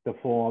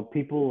fall,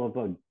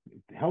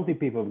 healthy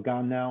people have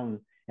gone down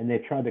and they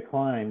tried to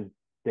climb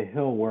the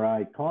hill where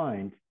I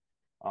climbed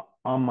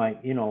on my,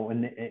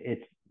 and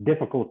it's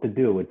difficult to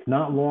do. It's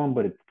not long,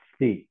 but it's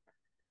steep.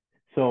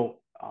 So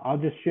I'll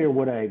just share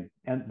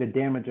and the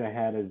damage I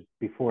had is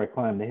before I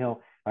climbed the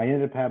hill. I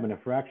ended up having a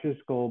fractured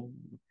skull,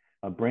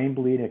 a brain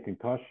bleed, a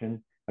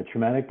concussion, a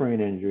traumatic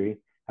brain injury.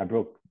 I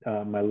broke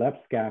my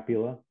left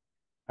scapula.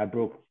 I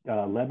broke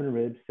 11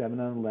 ribs, 7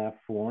 on the left,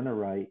 4 on the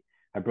right.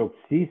 I broke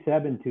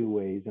C7 two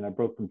ways, and I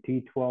broke from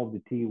T12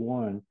 to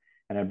T1,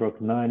 and I broke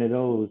 9 of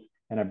those,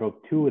 and I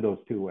broke 2 of those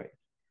two ways.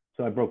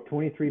 So I broke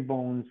 23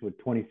 bones with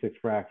 26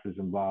 fractures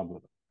involved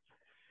with them.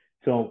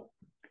 So,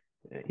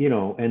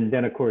 and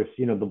then of course,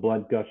 the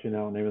blood gushing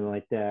out and everything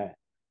like that.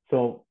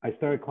 So I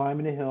started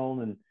climbing the hill,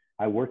 and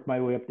I worked my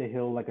way up the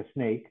hill like a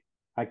snake.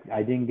 I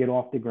didn't get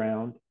off the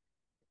ground.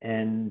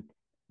 And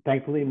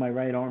thankfully, my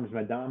right arm is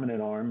my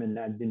dominant arm, and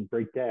I didn't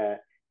break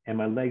that. And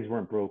my legs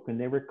weren't broken;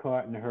 they were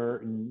caught and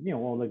hurt, and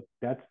all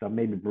that stuff,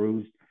 maybe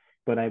bruised.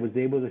 But I was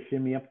able to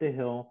shimmy up the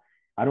hill.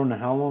 I don't know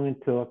how long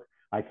it took.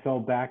 I fell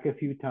back a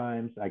few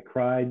times. I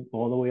cried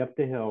all the way up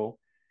the hill.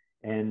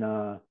 And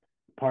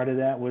part of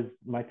that was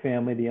my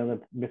family, the other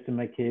missing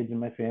my kids and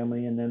my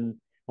family, and then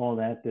all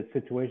that, the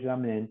situation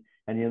I'm in,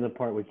 and the other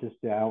part was just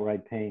the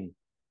outright pain.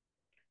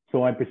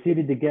 So I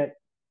proceeded to get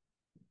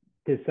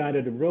to the side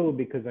of the road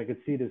because I could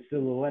see the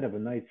silhouette of a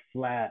nice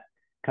flat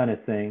kind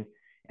of thing,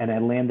 and I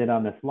landed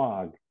on this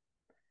log.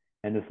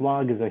 And this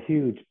log is a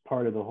huge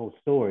part of the whole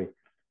story.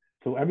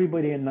 So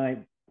everybody at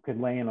night could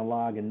lay in a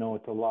log and know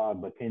it's a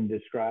log, but can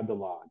describe the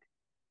log.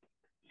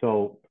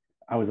 So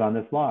I was on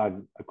this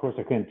log. Of course,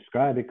 I couldn't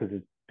describe it because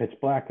it's pitch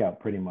black out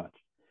pretty much.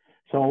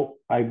 So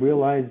I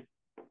realized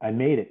I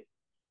made it.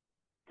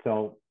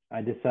 So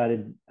I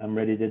decided I'm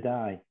ready to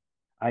die.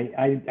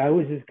 I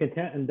was as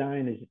content in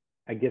dying as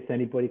I guess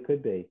anybody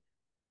could be.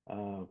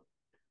 Uh,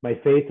 my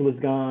faith was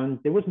gone.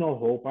 There was no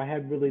hope. I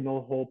had really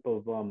no hope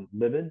of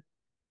living.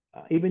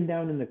 Even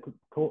down in the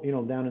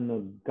down in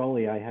the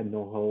gully, I had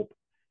no hope.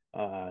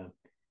 Uh,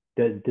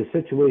 the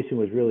situation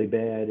was really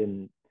bad,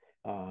 and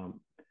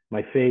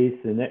my faith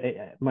and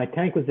my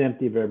tank was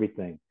empty of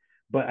everything.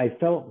 But I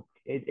felt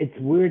it's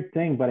a weird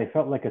thing, but I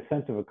felt like a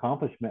sense of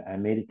accomplishment. I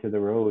made it to the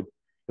road.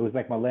 It was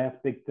like my last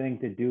big thing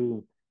to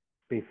do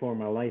before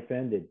my life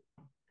ended.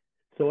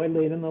 So I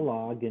laid in the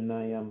log and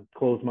I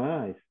closed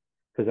my eyes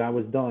because I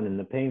was done and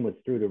the pain was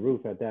through the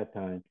roof at that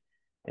time.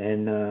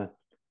 And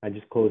I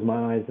just closed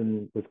my eyes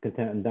and was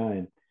content in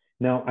dying.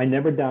 Now I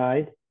never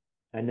died.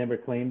 I never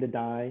claimed to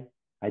die.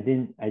 I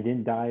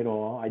didn't die at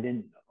all. I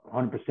didn't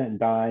 100%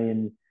 die.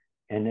 And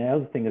the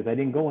other thing is I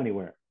didn't go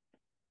anywhere.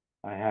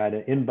 I had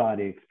an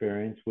in-body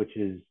experience, which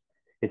is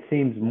it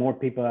seems more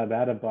people have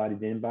out of body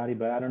than in body,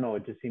 but I don't know.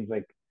 It just seems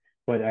like,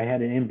 but I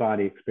had an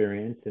in-body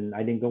experience and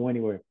I didn't go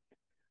anywhere.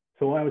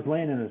 So I was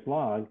laying in this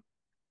log,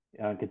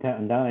 content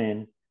and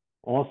dying.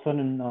 All of a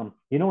sudden,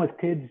 as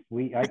kids,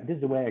 this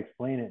is the way I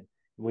explain it.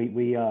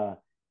 We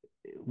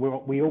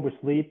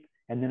oversleep,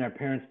 and then our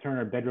parents turn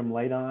our bedroom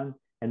light on,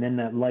 and then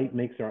that light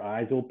makes our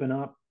eyes open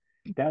up.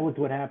 That was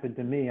what happened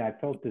to me. I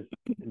felt this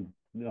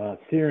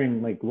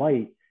searing like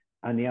light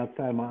on the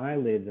outside of my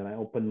eyelids, and I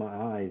opened my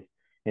eyes,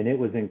 and it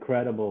was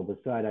incredible. The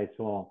sight I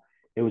saw,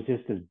 it was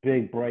just this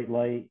big bright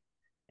light,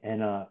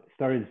 and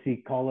started to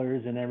see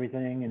colors and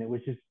everything, and it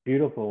was just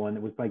beautiful, and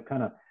it was like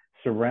kind of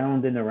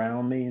surrounding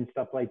around me and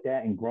stuff like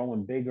that, and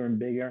growing bigger and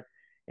bigger.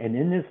 And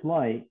in this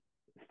light,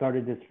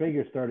 this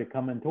figure started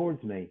coming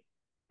towards me,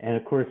 and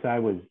of course I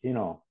was,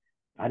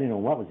 I didn't know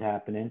what was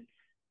happening,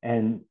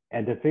 and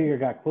as the figure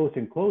got closer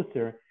and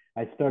closer,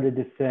 I started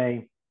to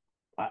say,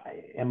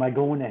 am I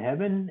going to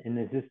heaven? And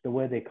is this the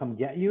way they come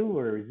get you?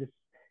 Or is this,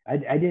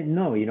 I didn't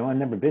know, I've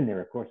never been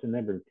there. Of course, I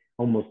never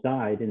almost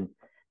died. And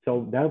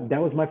so that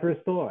was my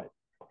first thought.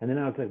 And then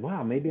I was like,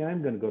 wow, maybe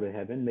I'm going to go to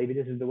heaven. Maybe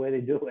this is the way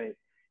they do it.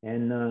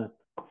 And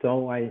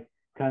so I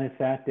kind of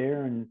sat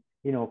there and,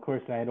 of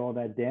course I had all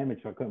that damage,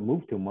 so I couldn't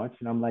move too much.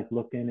 And I'm like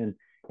looking and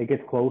it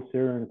gets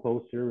closer and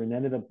closer and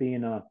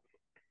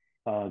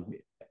uh,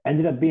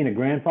 ended up being a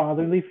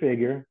grandfatherly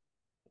figure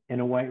in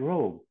a white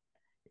robe.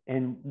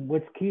 And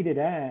what's key to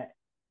that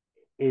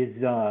is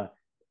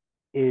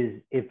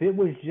if it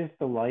was just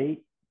the light,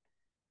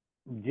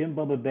 Jim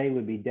Bubba Bay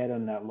would be dead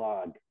on that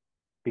log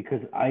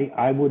because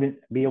I wouldn't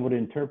be able to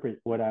interpret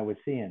what I was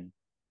seeing.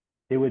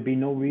 There would be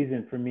no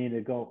reason for me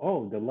to go,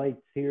 oh, the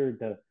light's here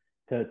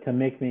to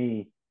make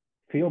me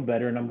feel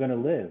better and I'm going to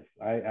live.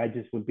 I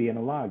just would be in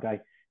a log.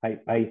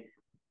 I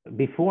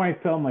before I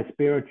felt my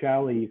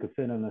spirituality, you could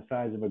fit on the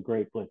size of a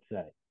grape, let's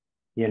say,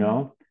 you Mm-hmm.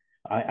 know.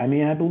 I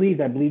mean, I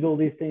believe all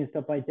these things,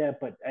 stuff like that,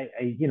 but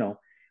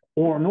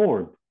or an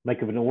orb. Like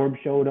if an orb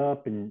showed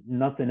up and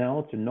nothing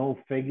else, and no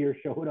figure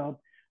showed up,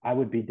 I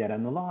would be dead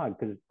on the log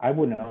because I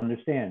wouldn't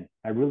understand.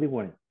 I really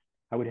wouldn't.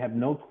 I would have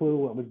no clue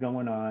what was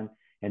going on,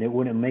 and it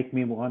wouldn't make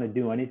me want to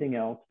do anything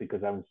else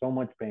because I was in so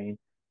much pain.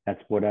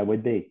 That's what I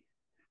would be.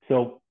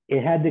 So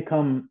it had to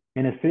come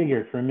in a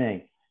figure for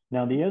me.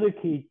 Now, the other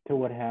key to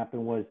what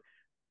happened was,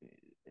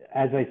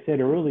 as I said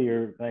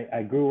earlier,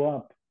 I grew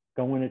up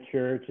going to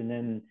church and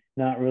then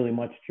not really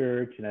much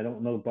church, and I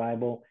don't know the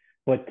Bible.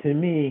 But to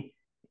me,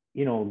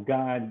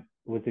 God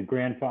was a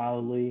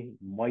grandfatherly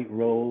white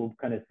robe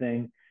kind of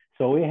thing.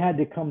 So it had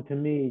to come to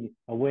me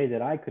a way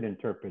that I could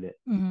interpret it.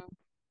 Mm-hmm.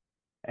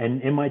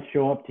 And it might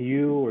show up to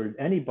you or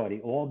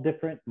anybody, all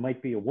different.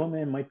 Might be a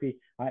woman, might be.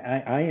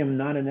 I am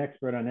not an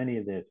expert on any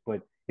of this,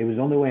 but it was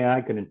the only way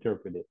I could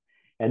interpret it.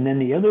 And then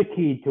the other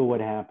key to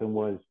what happened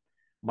was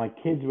my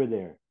kids were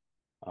there,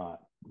 uh,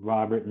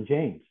 Robert and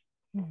James.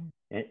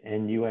 Mm-hmm.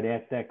 And you had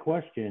asked that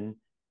question.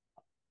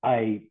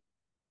 I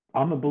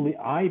I'm a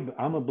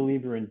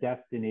believer in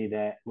destiny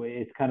that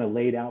it's kind of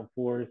laid out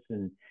for us.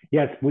 And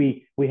yes,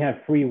 we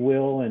have free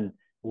will and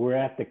we're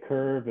at the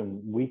curve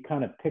and we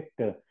kind of pick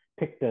the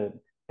the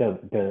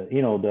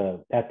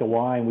at the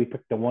Y and we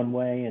pick the one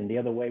way and the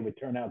other way would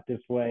turn out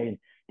this way and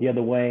the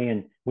other way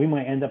and we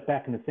might end up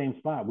back in the same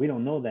spot. We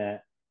don't know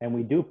that. And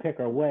we do pick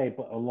our way,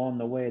 but along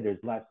the way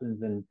there's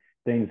lessons and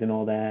things and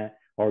all that.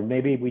 Or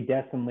maybe we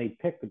definitely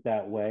picked it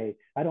that way.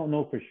 I don't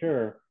know for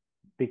sure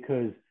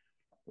because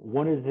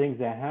one of the things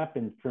that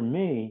happened for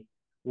me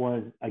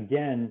was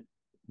again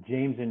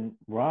James and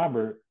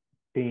Robert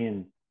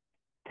being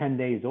 10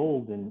 days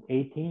old and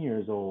 18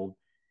 years old,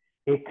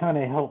 it kind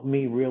of helped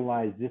me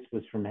realize this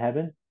was from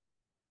heaven,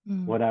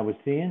 Mm. what I was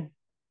seeing.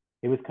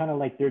 It was kind of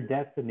like their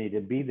destiny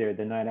to be there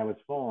the night I was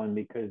falling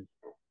because,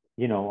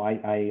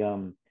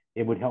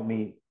 it would help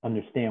me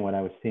understand what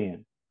I was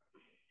seeing.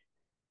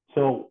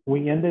 So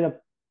we ended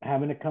up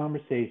having a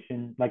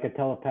conversation, like a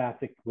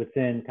telepathic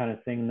within kind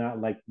of thing, not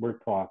like we're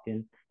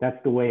talking.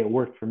 That's the way it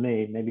worked for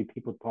me. Maybe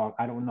people talk,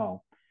 I don't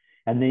know.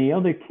 And the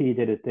other key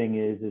to the thing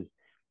is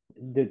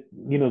the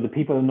the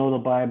people that know the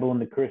Bible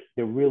and the Christian,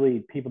 they're really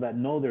people that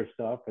know their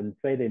stuff and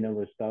say they know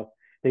their stuff.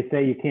 They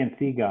say you can't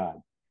see God.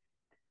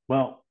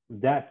 Well,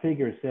 that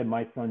figure said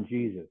my son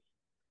Jesus.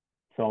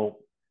 So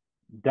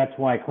that's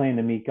why I claim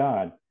to meet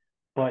God.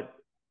 But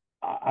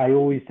I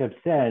always have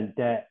said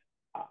that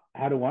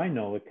how do I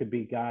know? It could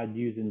be God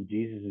using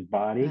Jesus's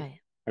body Right.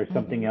 or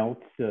something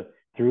Mm-hmm. else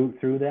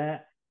through that,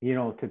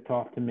 to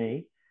talk to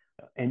me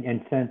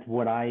and sense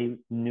what I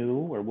knew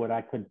or what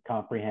I could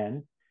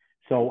comprehend.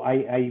 So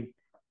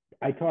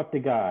I talked to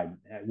God,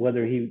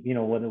 whether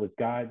whether it was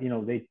God,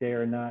 they say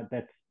or not.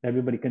 That's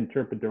everybody can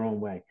interpret their own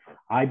way.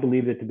 I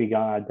believe it to be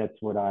God.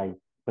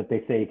 But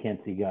they say you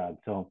can't see God.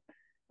 So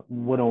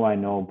what do I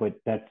know? But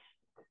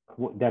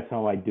that's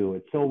how I do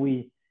it.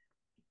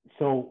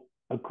 So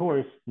of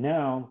course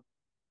now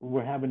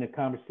we're having a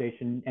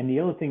conversation, and the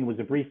other thing was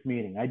a brief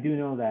meeting. I do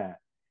know that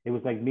it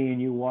was like me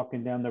and you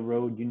walking down the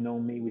road. You know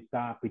me. We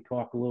stop, we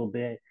talk a little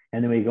bit,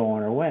 and then we go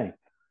on our way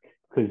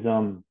because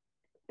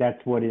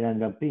that's what it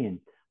ended up being.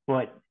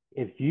 But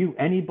if you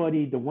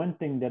anybody, the one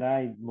thing that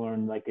I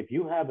learned, like if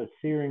you have a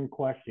searing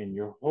question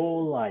your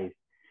whole life,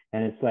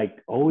 and it's like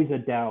always a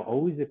doubt,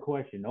 always a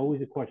question,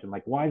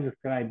 like why is the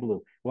sky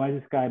blue? Why is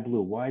the sky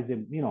blue? Why is it,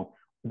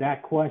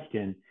 that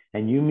question,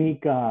 and you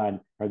meet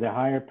God or the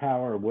higher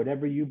power or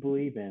whatever you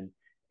believe in,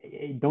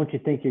 don't you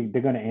think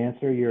they're going to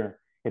answer your,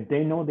 if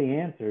they know the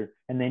answer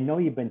and they know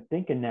you've been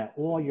thinking that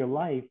all your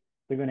life,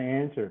 they're going to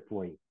answer it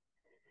for you.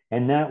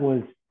 And that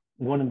was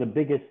one of the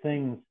biggest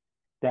things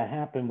that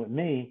happened with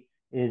me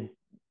is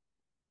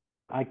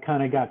I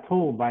kind of got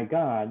told by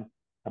God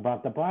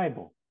about the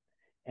Bible.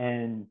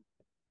 And,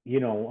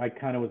 I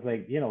kind of was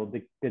like,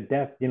 the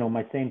death,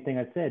 my same thing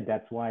I said,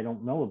 that's why I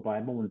don't know the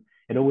Bible. And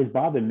it always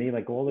bothered me,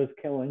 like all this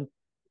killing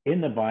in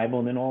the Bible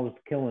and then all this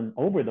killing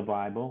over the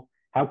Bible.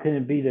 How can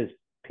it be this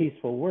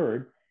peaceful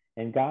word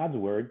and God's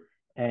word?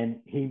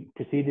 And he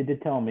proceeded to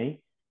tell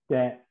me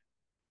that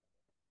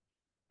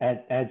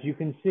as you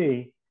can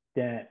see,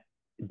 that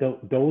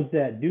those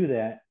that do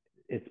that,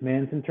 it's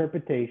man's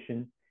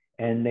interpretation,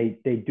 and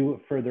they do it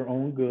for their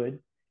own good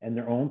and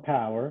their own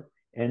power,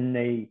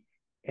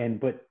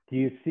 but do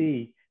you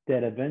see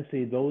that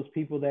eventually those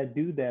people that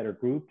do that or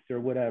groups or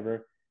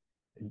whatever,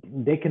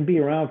 they can be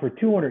around for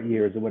 200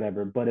 years or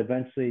whatever, but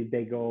eventually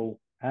they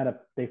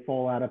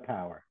fall out of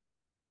power,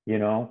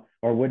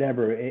 or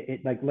whatever.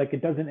 Like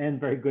it doesn't end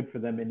very good for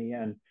them in the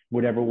end,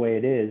 whatever way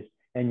it is,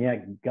 and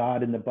yet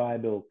God and the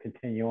Bible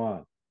continue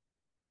on.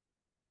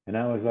 And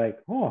I was like,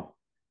 oh,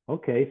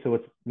 okay, so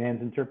it's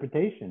man's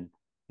interpretation,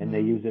 and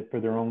they Mm. use it for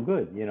their own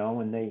good,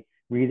 and they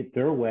read it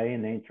their way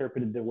and they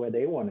interpret it the way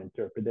they want to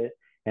interpret it,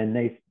 and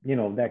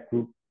that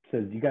group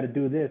says you got to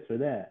do this or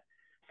that.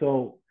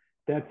 So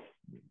that's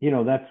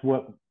that's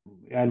what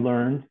I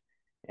learned,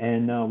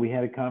 and we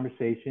had a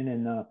conversation,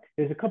 and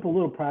there's a couple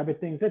little private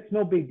things. That's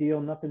no big deal.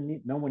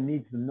 Nothing. No one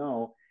needs to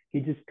know. He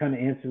just kind of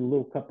answered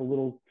a couple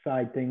little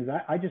side things.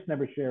 I just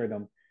never shared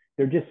them.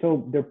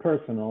 They're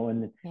personal,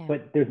 and Yeah.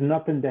 but there's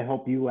nothing to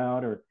help you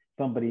out or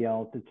somebody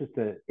else. It's just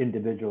an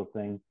individual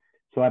thing.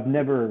 So I've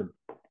never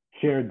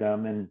shared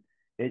them, and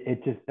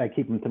it just I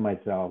keep them to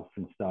myself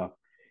and stuff.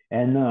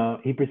 And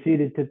he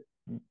proceeded to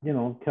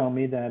tell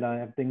me that I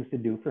have things to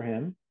do for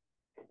him.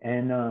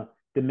 And the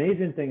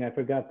amazing thing I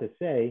forgot to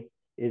say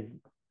is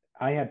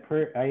I had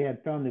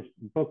found this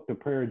book, The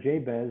Prayer of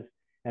Jabez,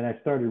 and I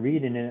started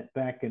reading it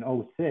back in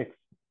 '06,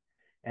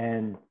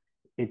 and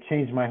it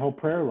changed my whole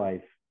prayer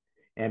life.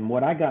 And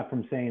what I got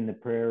from saying the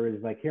prayer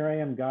is like, here I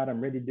am, God, I'm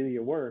ready to do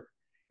your work.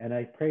 And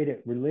I prayed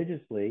it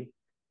religiously.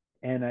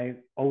 And I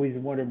always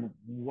wondered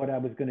what I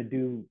was going to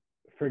do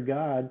for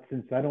God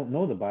since I don't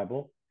know the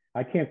Bible.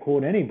 I can't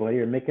quote anybody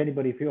or make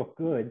anybody feel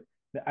good.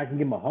 I can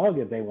give them a hug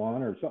if they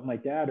want or something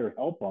like that or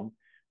help them.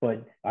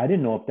 But I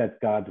didn't know if that's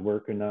God's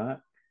work or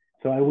not.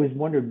 So I always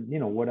wondered,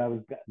 what I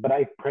was, but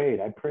I prayed.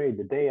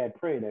 The day I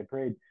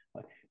prayed.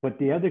 But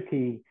the other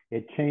key,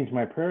 it changed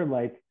my prayer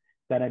life,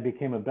 that I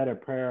became a better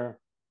prayer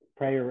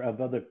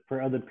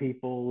for other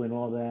people and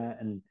all that.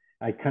 And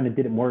I kind of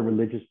did it more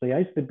religiously. I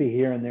used to be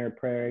here and there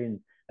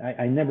praying.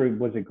 I never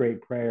was a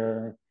great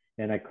prayer,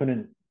 and I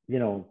couldn't,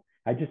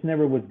 I just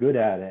never was good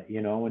at it,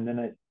 and then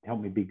it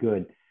helped me be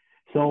good.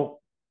 So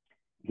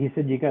he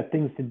said, you got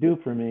things to do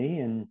for me.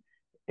 And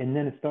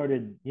then it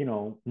started,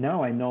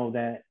 now I know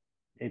that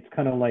it's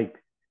kind of like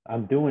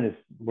I'm doing this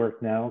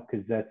work now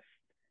because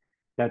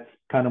that's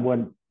kind of what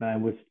I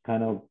was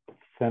kind of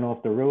sent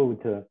off the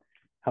road to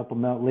help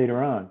him out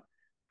later on.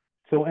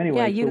 So Yeah,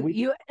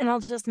 anyway, and I'll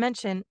just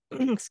mention,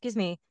 excuse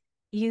me,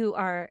 you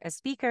are a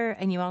speaker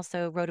and you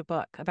also wrote a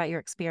book about your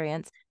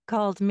experience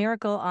called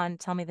Miracle on,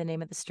 tell me the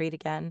name of the street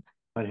again,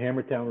 on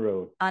Hammertown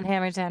Road. on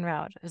Hammertown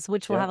Road,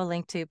 which we'll have a Yep.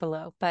 link to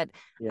below. But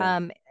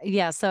Yeah.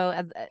 yeah, so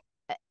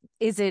uh,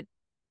 is it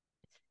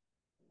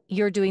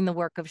you're doing the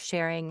work of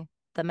sharing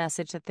the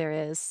message that there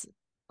is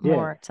Yeah.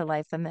 more to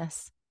life than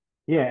this?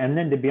 Yeah. And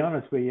then to be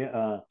honest with you,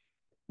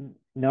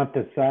 not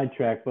to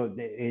sidetrack, but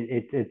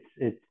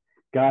it's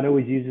God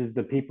always uses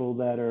the people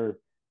that are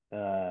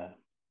uh,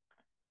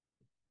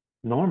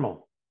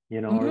 normal,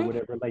 or Hmm.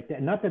 whatever like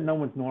that. Not that no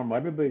one's normal.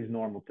 Everybody's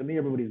normal. To me,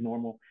 everybody's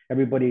normal.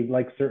 Everybody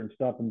likes certain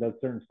stuff and does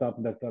certain stuff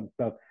and does certain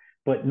stuff,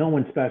 but no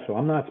one's special.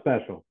 I'm not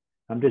special.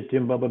 I'm just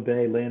Jim Bubba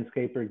Bay,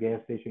 landscaper,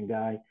 gas station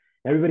guy.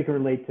 Everybody can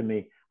relate to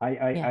me.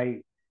 Yeah.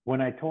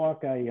 When I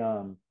talk,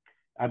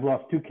 I've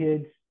lost two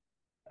kids.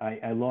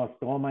 I lost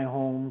all my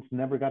homes,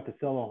 never got to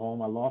sell a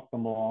home. I lost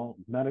them all.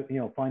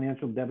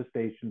 Financial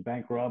devastation,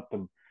 bankrupt,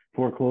 and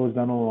foreclosed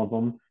on all of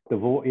them.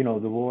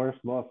 Divorce,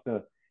 lost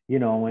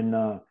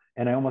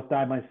and I almost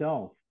died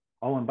myself.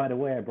 Oh, and by the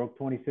way, I broke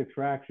 26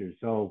 fractures.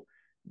 So,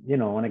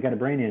 and I got a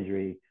brain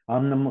injury. I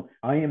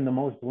am the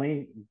most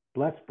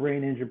blessed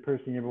brain injured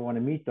person you ever want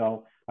to meet,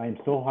 though. I am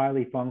so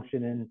highly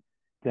functioning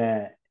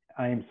that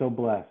I am so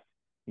blessed,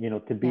 to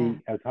Yeah.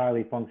 be as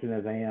highly functioning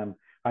as I am.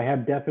 I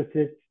have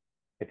deficits.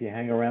 If you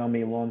hang around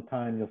me a long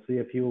time, you'll see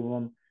a few of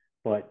them.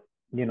 But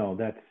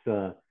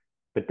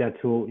that's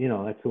who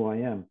I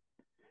am.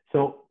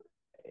 So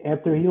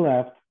after he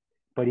left,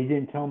 but he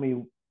didn't tell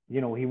me,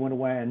 he went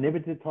away. I never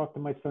did talk to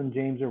my son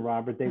James or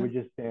Robert. They were Mm.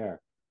 just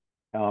there.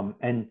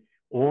 And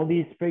all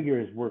these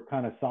figures were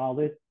kind of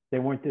solid. They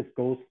weren't this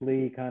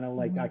ghostly kind of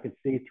like I Mhm. could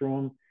see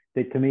through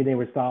them. To me, they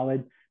were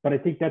solid. But I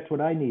think that's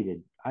what I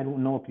needed. I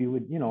don't know if you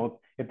would,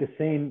 if the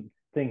same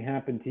thing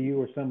happened to you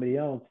or somebody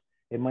else,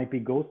 it might be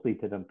ghostly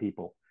to them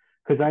people.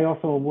 Because I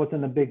also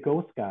wasn't a big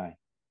ghost guy.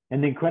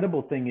 And the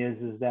incredible thing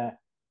is that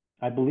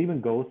I believe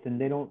in ghosts and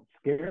they don't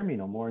scare me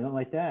no more, nothing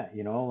like that.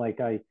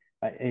 Like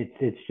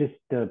it's just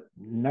the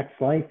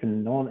next life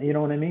and all. You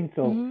know what I mean?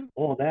 So Mhm.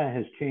 all that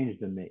has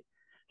changed in me.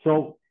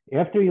 So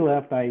after he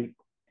left, I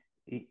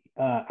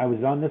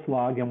was on this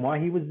log, and while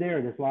he was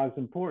there, this log is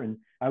important.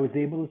 I was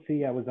able to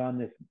see I was on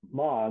this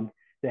log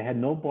that had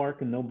no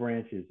bark and no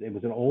branches. It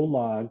was an old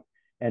log,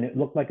 and it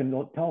looked like an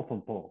old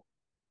telephone pole.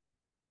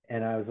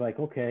 And I was like,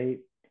 okay,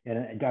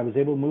 and I was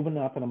able to move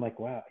enough, and I'm like,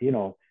 wow,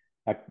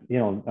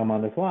 I'm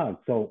on this log.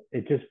 So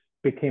it just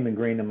became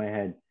ingrained in my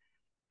head.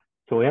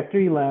 So after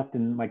he left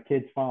and my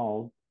kids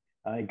followed,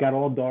 it got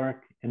all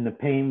dark, and the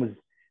pain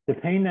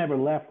never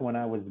left when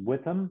I was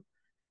with him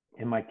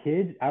and my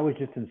kids. I was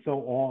just in so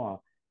awe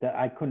that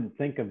I couldn't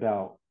think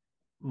about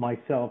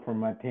myself or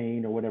my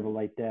pain or whatever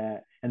like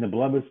that. And the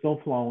blood was still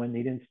flowing.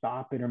 He didn't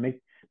stop it or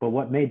make. But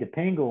what made the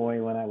pain go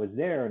away when I was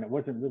there, and it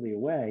wasn't really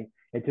away.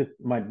 It just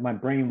my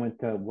brain went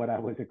to what I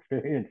was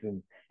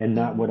experiencing and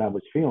not what Mhm. I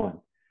was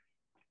feeling.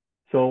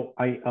 So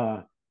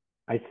I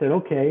said,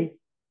 okay,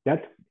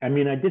 that's, I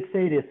mean, I did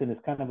say this in this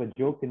kind of a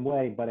joking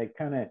way, but I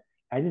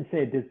didn't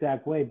say it the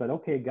exact way, but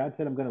okay, God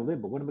said I'm going to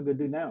live, but what am I going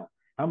to do now?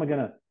 How am I going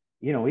to,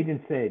 he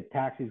didn't say a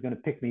taxi's going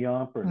to pick me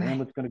up or an Right.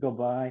 ambulance going to go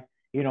by.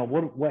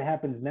 What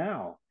happens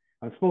now?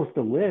 I'm supposed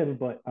to live,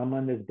 but I'm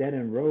on this dead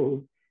end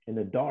road in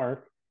the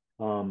dark.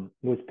 It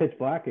was pitch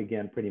black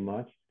again, pretty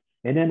much.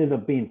 It ended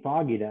up being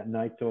foggy that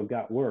night, so it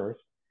got worse.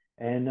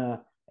 And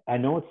I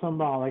know it's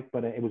symbolic,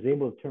 but I was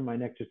able to turn my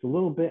neck just a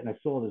little bit, and I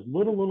saw this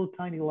little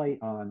tiny light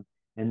on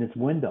in this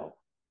window.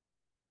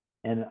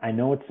 And I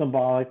know it's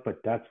symbolic,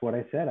 but that's what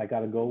I said. I got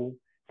to go.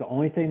 The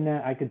only thing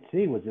that I could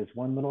see was this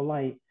one little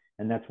light,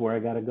 and that's where I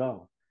got to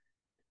go.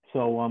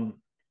 So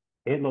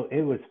it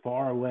was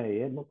far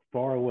away. It looked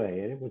far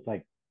away. It was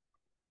like,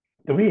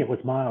 to me, it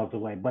was miles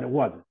away, but it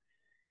wasn't.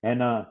 And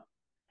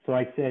so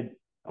I said,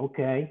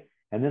 okay.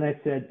 And then I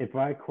said, if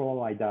I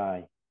crawl, I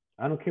die.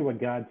 I don't care what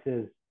God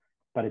says.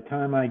 By the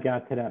time I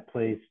got to that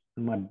place,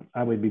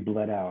 I would be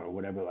bled out or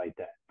whatever like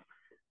that.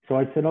 So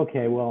I said,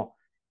 okay, well,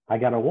 I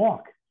got to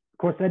walk. Of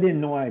course, I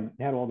didn't know I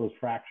had all those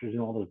fractures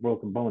and all those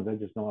broken bones. I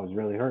just know I was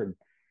really hurting.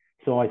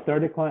 So I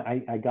started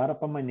climbing. I got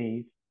up on my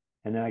knees,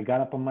 and then I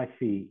got up on my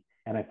feet,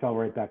 and I fell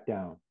right back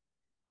down.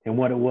 And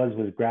what it was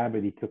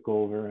gravity took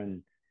over,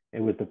 and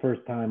it was the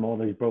first time all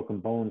these broken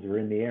bones were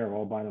in the air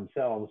all by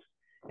themselves,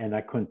 and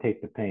I couldn't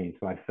take the pain,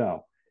 so I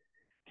fell.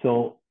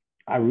 So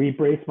I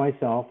rebraced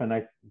myself, and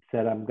I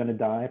said, I'm going to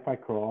die if I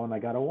crawl, and I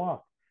got to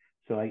walk.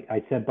 So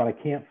I said, but I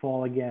can't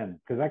fall again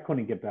because I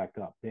couldn't get back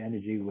up. The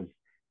energy was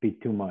be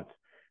too much.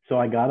 So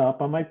I got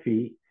up on my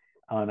feet,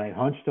 and I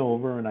hunched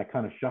over, and I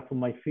kind of shuffled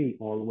my feet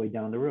all the way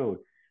down the road.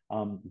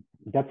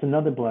 That's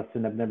another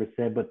blessing I've never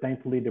said, but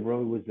thankfully the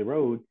road was the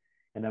road,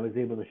 and I was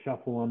able to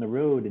shuffle on the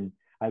road, and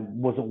I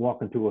wasn't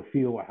walking through a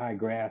field with high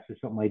grass or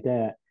something like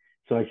that.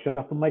 So I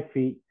shuffled my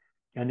feet,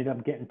 ended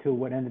up getting to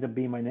what ended up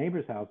being my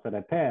neighbor's house that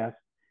I passed,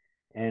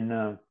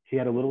 and she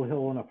had a little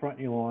hill on the front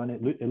lawn.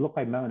 It looked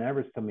like Mount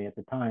Everest to me at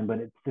the time, but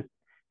it's just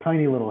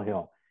tiny little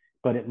hill,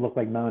 but it looked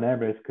like Mount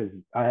Everest because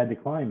I had to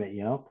climb it,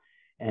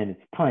 and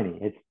it's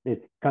tiny.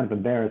 It's kind of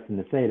embarrassing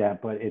to say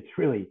that, but it's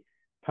really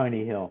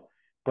tiny hill.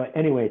 But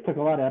anyway, it took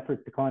a lot of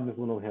effort to climb this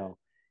little hill.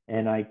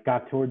 And I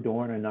got to her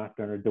door and I knocked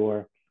on her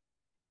door,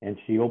 and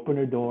she opened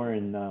her door,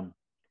 and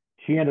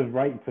she ended up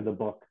writing for the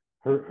book,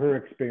 her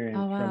experience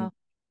Oh, wow.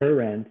 from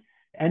her end.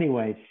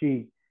 Anyway,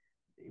 she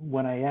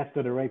when I asked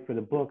her to write for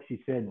the book,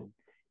 she said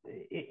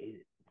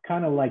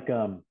kind of like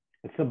a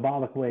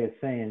symbolic way of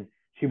saying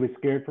she was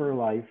scared for her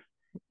life,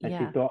 and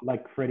she Yeah. thought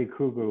like Freddy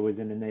Krueger was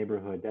in the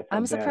neighborhood. That's how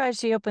I'm bad. surprised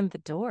she opened the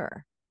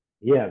door.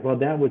 Yeah, well,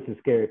 that was the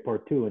scary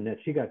part too, and that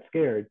she got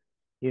scared,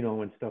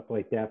 and stuff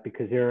like that,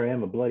 because here I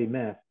am, a bloody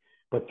mess.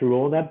 But through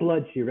all that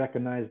blood, she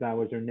recognized I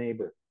was her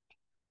neighbor.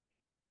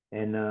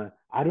 And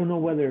I don't know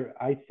whether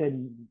I said,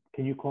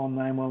 "Can you call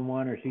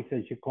 911?" or she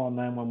said she called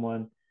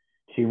 911.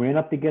 She ran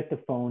up to get the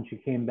phone. She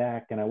came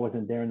back, and I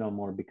wasn't there no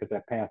more because I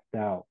passed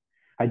out.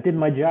 I did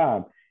my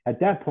job. At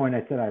that point,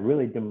 I said I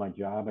really did my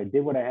job. I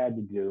did what I had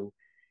to do,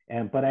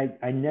 but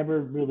I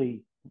never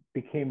really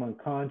became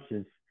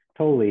unconscious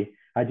totally.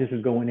 I just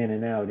was going in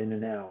and out, in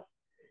and out.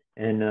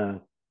 And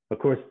of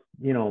course,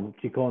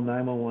 she called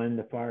 911.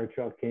 The fire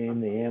truck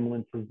came, the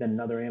ambulances, then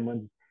another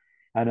ambulance,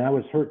 and I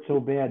was hurt so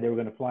bad they were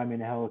going to fly me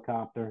in a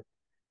helicopter,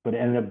 but it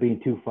ended up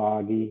being too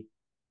foggy.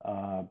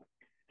 Uh,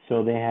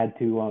 so they had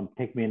to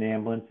take me in an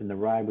ambulance, and the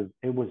ride was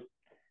it was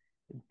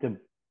the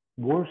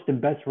worst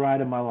and best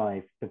ride of my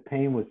life. The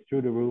pain was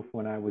through the roof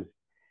when I was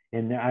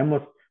in there. I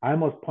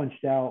almost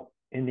punched out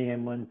in the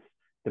ambulance.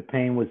 The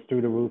pain was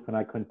through the roof, and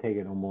I couldn't take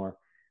it no more.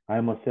 I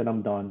almost said,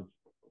 "I'm done.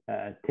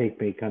 Take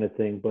me," kind of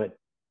thing. But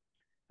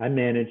I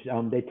managed.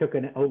 They took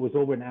it was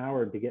over an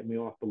hour to get me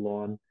off the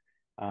lawn.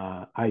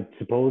 I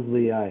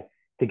supposedly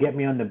to get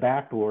me on the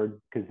backboard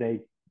because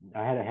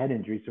I had a head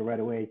injury, so right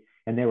away,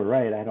 and they were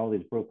right. I had all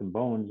these broken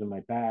bones in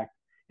my back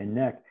and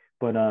neck,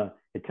 but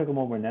it took them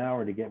over an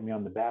hour to get me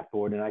on the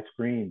backboard, and I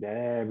screamed.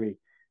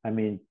 I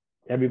mean,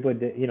 everybody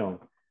that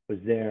was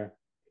there,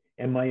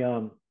 and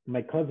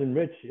my cousin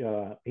Rich,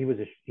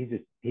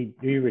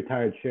 he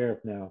retired sheriff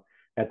now.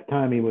 At the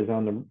time, he was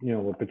on the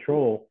a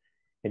patrol,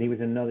 and he was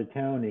in another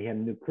town. And he had a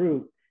new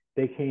crew.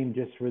 They came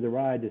just for the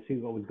ride to see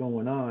what was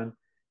going on,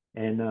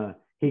 and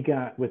he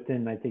got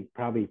within I think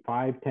probably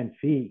 5-10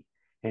 feet,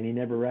 and he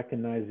never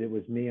recognized it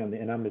was me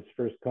and I'm his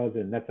first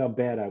cousin. That's how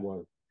bad I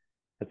was.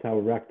 That's how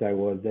wrecked I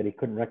was that he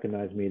couldn't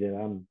recognize me that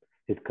I'm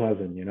his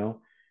cousin.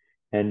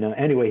 And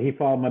anyway, he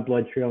followed my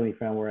blood trail and he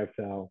found where I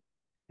fell.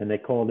 And they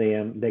called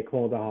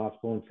the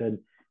hospital and said,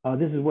 "Oh,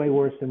 this is way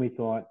worse than we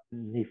thought."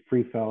 And he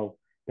free fell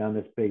down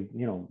this big,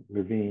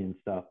 ravine and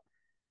stuff.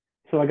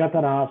 So I got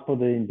to the hospital.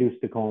 They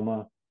induced a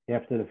coma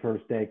after the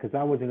first day because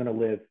I wasn't going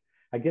to live.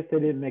 I guess they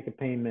didn't make a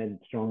pain med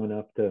strong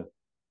enough to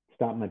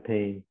stop my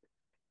pain.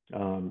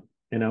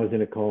 And I was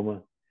in a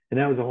coma. And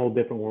that was a whole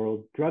different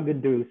world, drug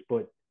induced,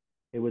 but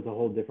it was a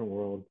whole different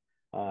world.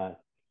 Uh,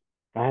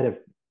 I had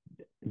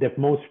the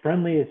most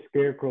friendliest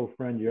scarecrow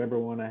friend you ever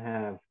want to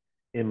have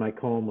in my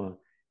coma.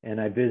 And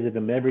I visited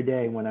him every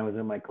day when I was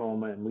in my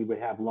coma, and we would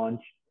have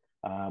lunch.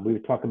 We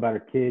would talk about our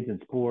kids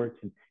and sports,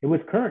 and it was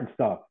current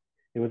stuff.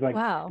 It was like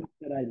Wow. stuff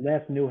that I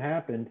last knew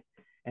happened,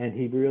 and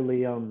he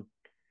really,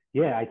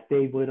 yeah, I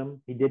stayed with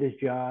him. He did his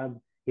job.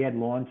 He had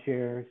lawn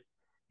chairs.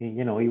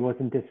 He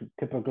wasn't this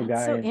typical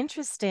That's guy. so And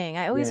interesting.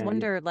 I always yeah,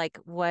 wonder, like,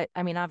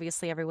 I mean,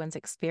 obviously everyone's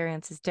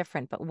experience is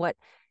different, but what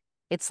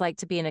it's like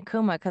to be in a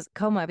coma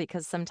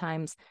because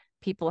sometimes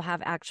people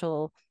have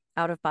actual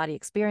out of body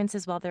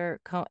experiences while they're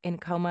in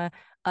coma.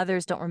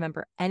 Others don't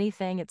remember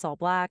anything. It's all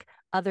black.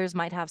 Others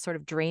might have sort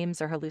of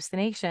dreams or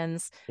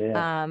hallucinations.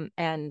 yeah,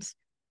 And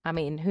I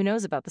mean, who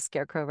knows about the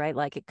scarecrow, right?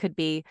 Like it could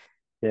be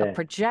a yeah,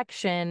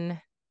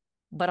 projection,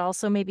 but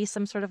also maybe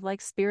some sort of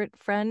like spirit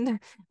friend.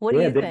 What do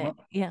yeah. you think?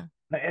 Yeah.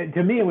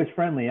 To me, it was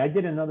friendly. I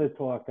did another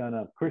talk on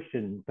a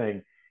Christian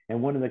thing,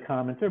 and one of the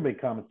comments, everybody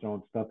comments their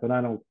own stuff, and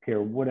I don't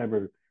care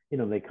whatever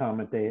they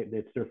comment.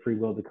 It's their free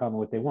will to comment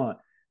what they want.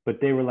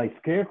 But they were like,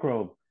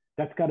 "Scarecrow,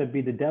 that's got to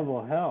be the devil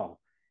of hell,"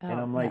 and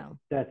Oh, I'm like,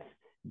 no.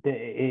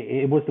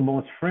 It was the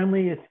most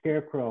friendliest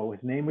scarecrow.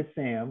 His name was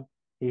Sam.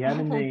 He had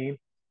a name.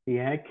 He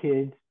had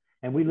kids,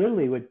 and we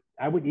literally would.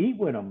 I would eat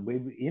with him.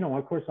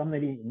 Of course, I'm not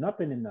eating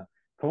nothing in the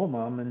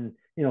coma. I'm in,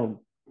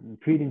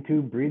 feeding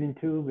tube, breathing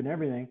tube, and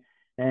everything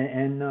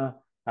and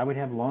I would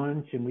have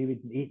lunch and we would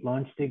eat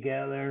lunch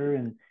together.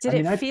 And I Did it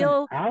mean, I spent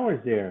feel hours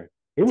there.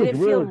 It did was it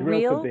real feel as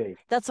real could real? be.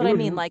 That's It what I was,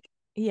 mean. Like,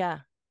 yeah.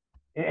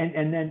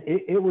 and then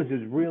it was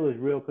as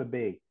real could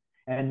be.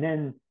 And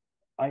then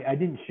I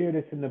didn't share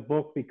this in the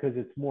book because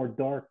it's more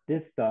dark,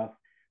 this stuff.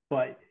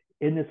 But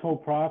in this whole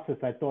process,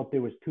 I thought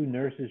there was two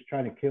nurses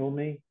trying to kill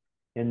me.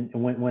 And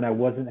when I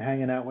wasn't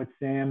hanging out with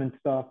Sam and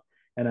stuff,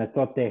 and I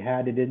thought they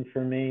had it in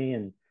for me.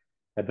 And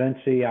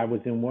eventually, I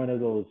was in one of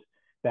those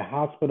the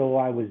hospital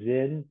I was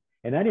in,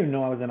 and I didn't even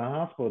know I was in a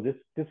hospital.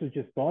 This was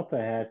just thoughts I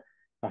had.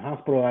 The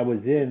hospital I was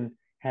in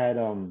had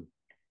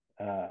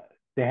uh,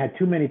 they had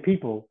too many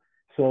people,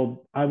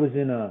 so I was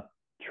in a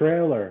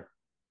trailer,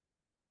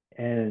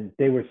 and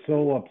they were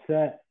so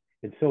upset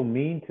and so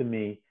mean to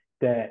me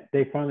that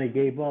they finally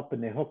gave up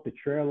and they hooked the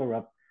trailer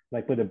up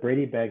like with a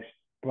Brady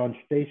bunch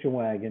station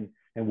wagon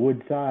and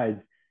wood sides,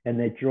 and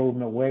they drove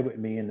them away with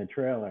me in the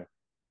trailer.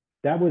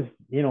 That was,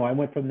 I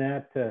went from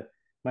that to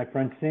my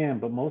friend Sam,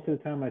 but most of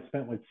the time I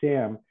spent with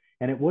Sam,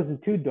 and it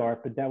wasn't too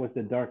dark, but that was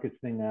the darkest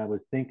thing I was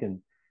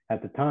thinking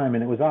at the time,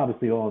 and it was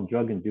obviously all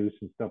drug induced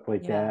and stuff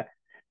like Yeah. that.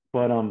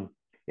 But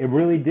it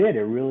really did.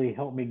 It really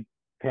helped me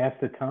pass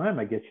the time,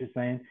 I guess you're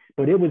saying.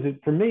 But it was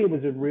for me, it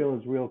was as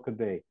real could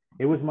be.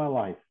 It was my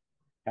life.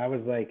 I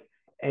was like,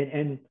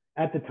 and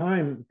at the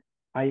time,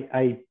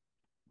 I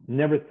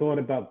never thought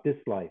about this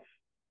life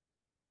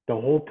the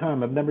whole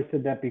time. I've never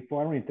said that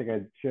before. I don't even think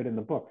I should in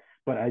the book,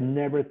 but I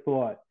never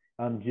thought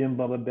I'm Jim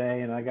Bubba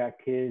Bay and I got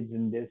kids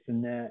and this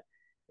and that.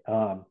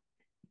 Um,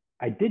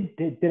 I did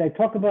I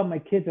talk about my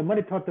kids? I might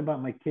have talked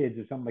about my kids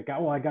or something like,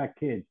 oh, I got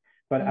kids,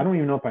 but I Mm, don't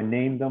even know if I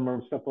named them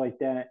or stuff like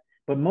that.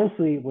 But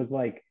mostly it was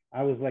like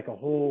I was like a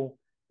whole,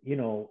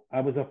 I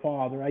was a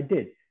father.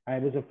 I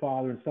was a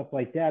father and stuff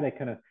like that.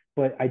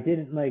 But I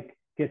didn't like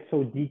get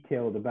so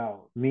detailed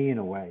about me in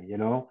a way,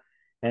 and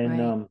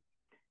right.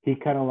 he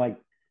kind of like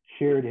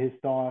shared his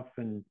thoughts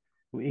and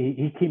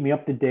he keep me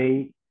up to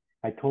date.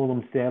 I told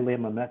him sadly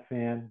I'm a Met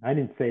fan. I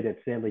didn't say that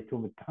sadly to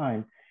him at the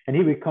time, and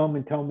he would come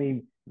and tell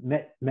me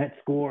Met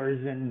scores,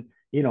 and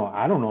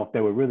I don't know if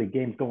there were really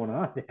games going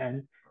on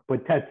then,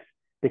 but that's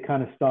the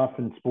kind of stuff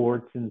in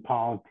sports and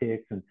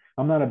politics. And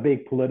I'm not a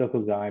big political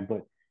guy,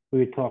 but we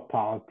would talk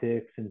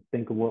politics and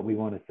think of what we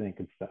want to think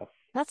and stuff.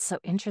 That's so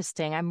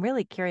interesting. I'm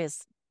really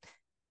curious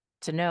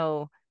to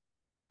know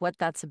what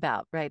that's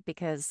about, right?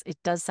 Because it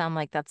does sound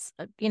like that's,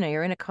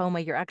 you're in a coma,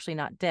 you're actually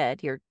not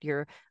dead,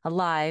 you're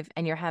alive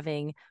and you're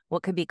having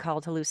what could be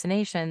called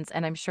hallucinations.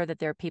 And I'm sure that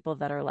there are people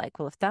that are like,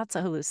 well, if that's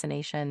a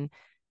hallucination,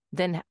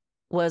 then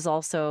was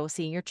also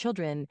seeing your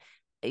children,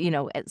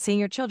 seeing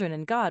your children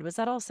and God, was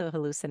that also a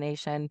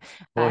hallucination?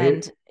 Well,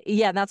 And here,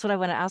 yeah, that's what I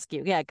want to ask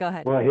you. Yeah, go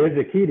ahead. well, here's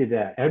the key to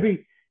that.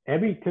 Every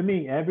to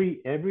me,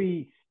 every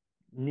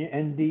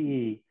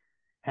NDE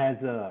has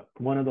a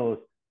one of those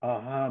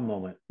aha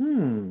moments.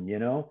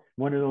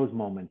 One of those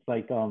moments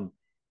like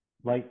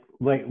the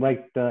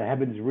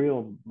Heaven's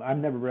Real. I've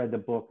never read the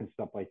book and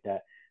stuff like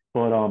that,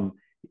 but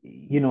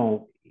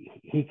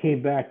he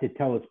came back to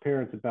tell his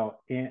parents about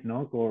aunt and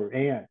uncle or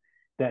aunt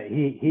that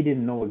he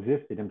didn't know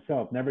existed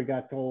himself, never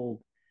got told.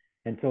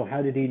 And so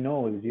how did he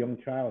know? He was a young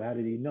child. How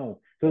did he know?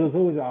 So there's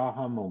always an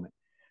aha moment.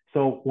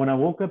 So when I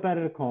woke up out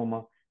of the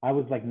coma, I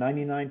was like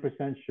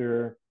 99%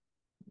 sure,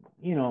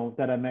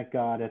 that I met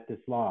God at this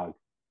log.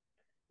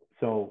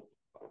 So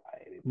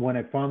when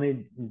I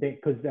finally,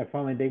 because I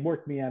finally, they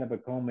worked me out of a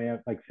coma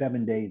after like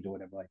 7 days or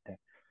whatever like that.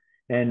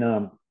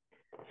 And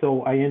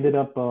so I ended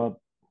up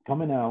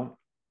coming out.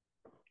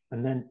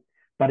 And then,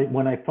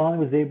 when I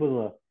finally was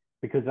able to,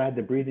 because I had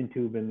the breathing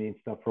tube in me and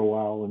stuff for a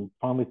while, and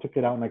finally took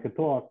it out and I could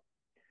talk,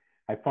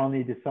 I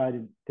finally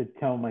decided to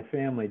tell my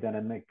family that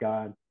I met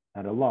God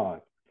at a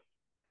lodge.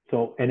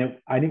 So,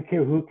 I didn't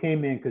care who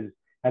came in because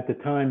at the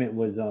time it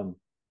was,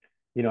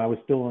 I was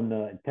still in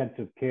the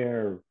intensive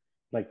care,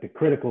 like the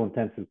critical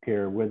intensive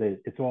care where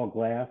it's all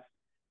glass.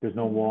 There's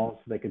no Mhm. walls,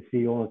 so they could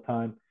see all the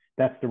time.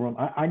 That's the room.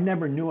 I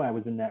never knew I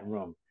was in that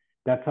room.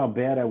 That's how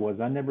bad I was.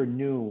 I never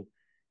knew.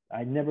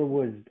 I never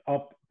was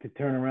up to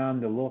turn around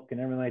to look and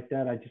everything like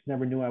that. I just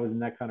never knew I was in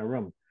that kind of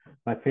room.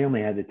 My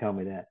family had to tell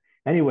me that.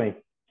 Anyway,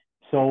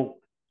 so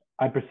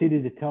I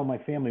proceeded to tell my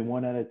family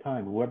one at a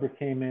time. Whoever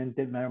came in,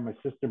 didn't matter, my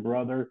sister,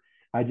 brother,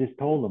 I just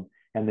told them.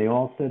 And they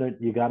all said,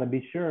 you got to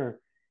be sure.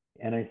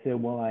 And I said,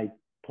 well, I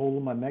told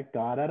them I met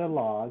God at a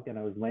log and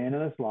I was laying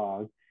on this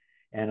log.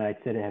 And I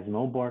said, it has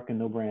no bark and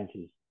no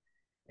branches.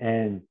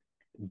 And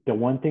the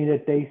one thing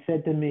that they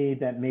said to me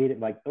that made it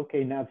like,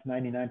 okay, now it's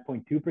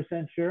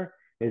 99.2% sure,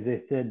 is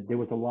they said there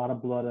was a lot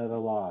of blood at a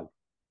log.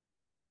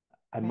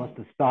 I must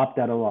Right. have stopped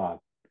at a log.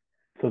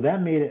 So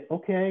that made it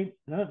okay.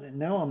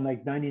 Now I'm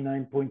like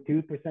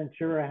 99.2%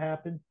 sure it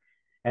happened.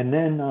 And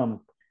then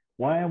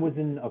while I was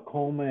in a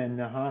coma in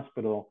the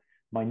hospital,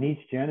 my niece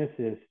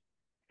Genesis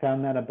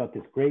found out about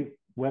this great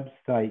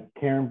website,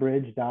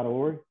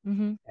 KarenBridge.org,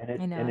 Hmm.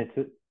 and I know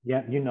it.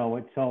 yeah, you know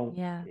it. So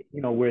Yeah.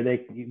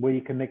 where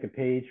you can make a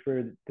page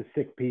for the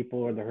sick people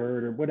or the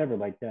hurt or whatever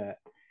like that,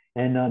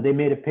 and they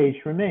made a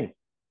page for me.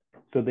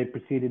 So they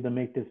proceeded to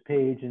make this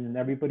page, and then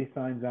everybody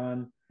signs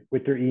on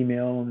with their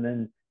email. And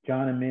then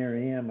John and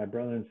Mary Ann, my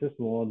brother and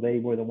sister-in-law, they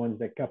were the ones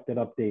that kept it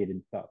updated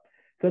and stuff.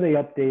 So they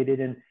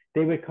updated, and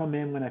they would come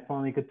in when I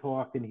finally could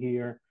talk and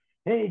hear,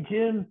 "Hey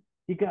Jim,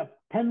 you got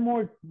 10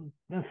 more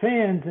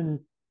fans and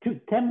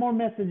 10 more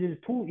messages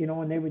too,"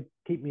 and they would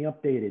keep me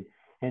updated.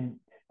 And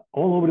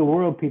all over the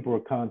world, people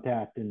were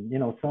contacting.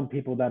 Some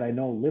people that I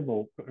know live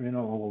all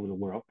over the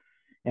world,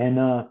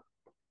 and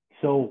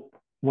so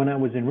when I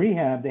was in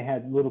rehab, they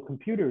had little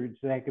computers.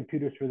 They had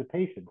computers for the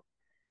patients.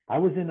 I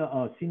was in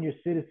a senior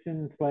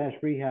citizen slash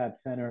rehab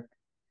center.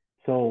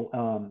 So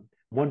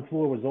one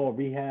floor was all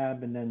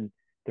rehab, and then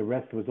the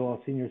rest was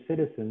all senior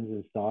citizens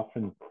and stuff.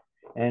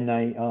 And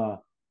I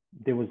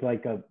there was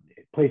like a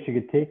place you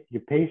could take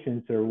your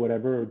patients or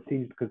whatever, or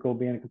seniors could go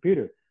be on a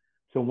computer.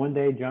 So one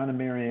day, John and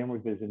Mary Ann were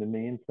visiting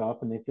me and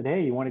stuff, and they said,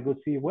 "Hey, you want to go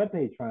see your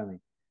webpage finally?"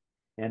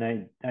 And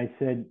I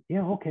said,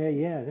 yeah, okay,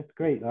 yeah, that's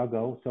great. I'll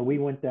go. So we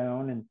went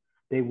down and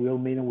they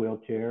wheeled me in a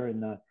wheelchair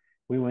and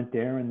we went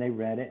there and they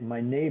read it. And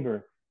my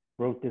neighbor,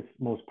 wrote this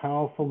most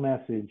powerful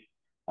message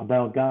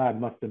about God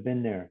must have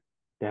been there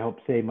to help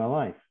save my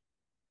life.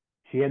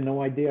 She had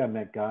no idea I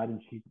met God,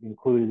 and she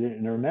included it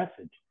in her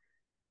message.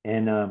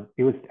 And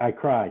it was, I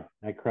cried.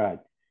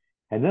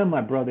 And then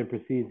my brother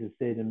proceeds to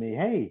say to me,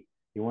 "Hey,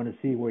 you want to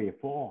see where you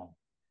fall?"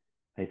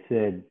 I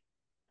said,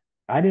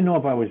 I didn't know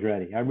if I was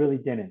ready. I really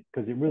didn't,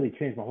 because it really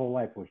changed my whole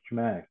life. It was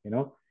traumatic, you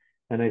know?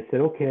 And I said,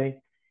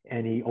 okay.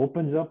 And he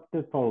opens up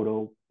the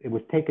photo. It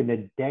was taken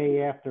the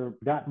day after,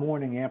 that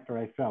morning after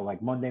I fell,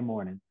 like Monday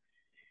morning.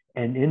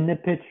 And in the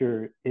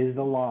picture is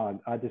the log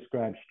I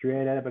described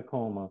straight out of a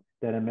coma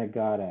that I met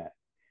God at.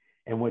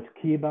 And what's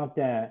key about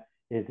that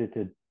is it's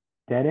a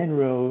dead end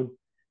road,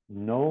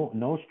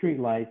 no street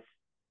lights,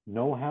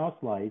 no house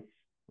lights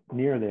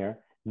near there,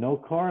 no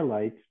car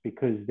lights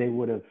because they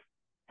would have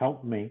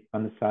helped me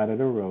on the side of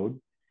the road,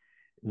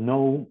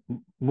 no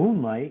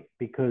moonlight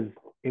because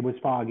it was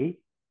foggy,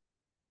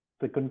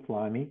 so they couldn't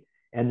fly me,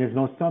 and there's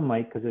no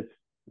sunlight because it's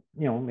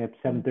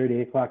at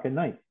 7:30, 8 o'clock at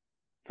night.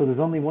 So there's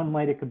only one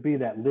light it could be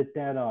that lit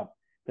that up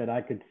that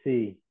I could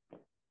see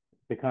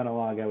the kind of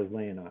log I was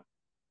laying on.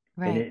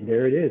 And Right.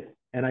 there it is.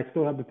 And I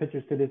still have the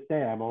pictures to this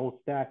day. I have a whole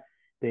stack.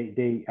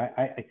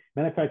 Matter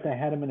of fact, I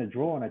had them in a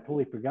drawer and I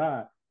totally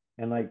forgot.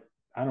 And like,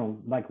 I don't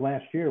know, like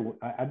last year,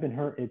 I've been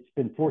hurt. It's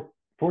been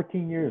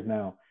 14 years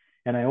now.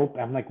 And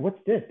I'm like,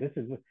 what's this?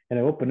 And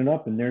I open it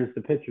up and there's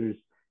the pictures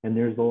and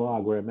there's the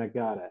log where I met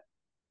God at.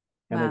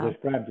 And I Wow.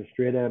 described it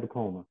straight out of a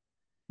coma.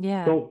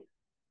 Yeah. So,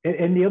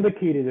 and the other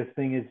key to this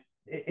thing is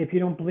if you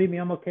don't believe me,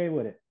 I'm okay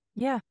with it.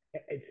 Yeah.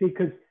 See,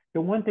 because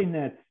the one thing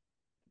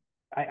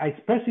I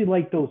especially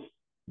like those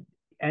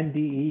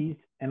NDEs,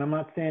 and I'm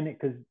not saying it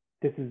because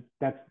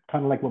that's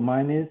kind of like what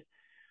mine is.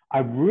 I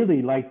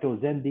really like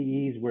those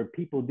NDEs where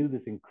people do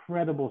this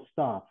incredible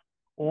stuff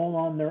all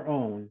on their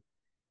own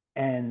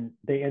and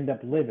they end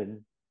up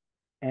living.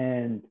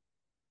 And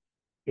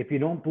if you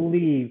don't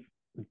believe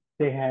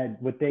they had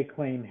what they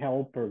claim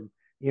help or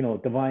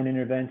divine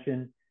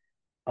intervention,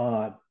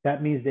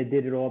 that means they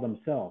did it all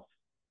themselves.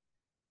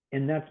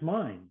 And that's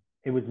mine.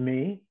 It was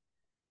me.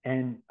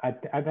 And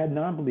I've had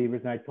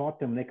non-believers, and I talk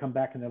to them, and they come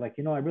back and they're like,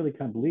 I really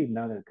can't believe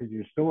now that because of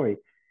your story.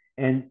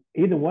 And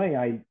either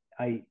way,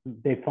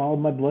 they followed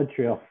my blood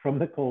trail from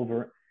the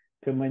culvert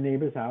to my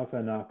neighbor's house.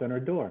 I knocked on her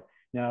door.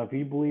 Now, if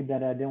you believe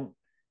that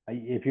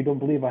if you don't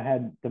believe I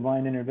had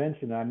divine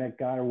intervention, I met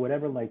God or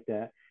whatever like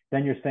that,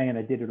 then you're saying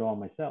I did it all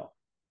myself.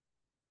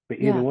 But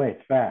either Yeah. way,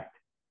 it's fact.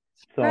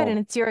 Right. And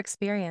So it's your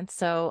experience.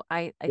 So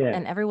yeah,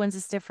 and everyone's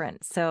is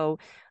different. So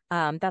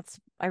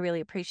I really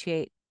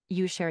appreciate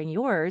you sharing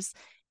yours.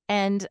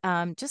 And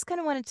just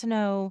kind of wanted to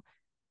know,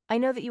 I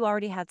know that you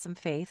already had some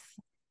faith,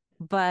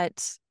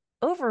 but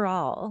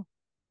overall,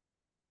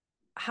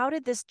 how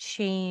did this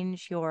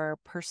change your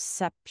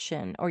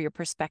perception or your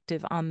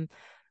perspective on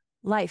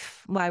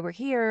life, why we're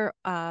here,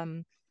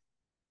 and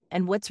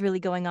what's really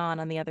going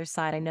on the other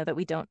side? I know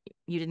that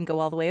you didn't go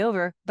all the way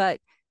over, but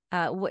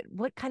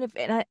what kind of,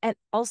 and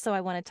also I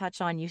want to touch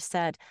on, you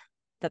said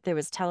that there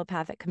was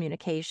telepathic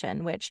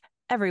communication, which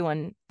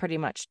everyone pretty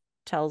much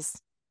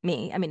tells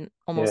me. I mean, yeah,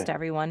 almost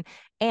everyone.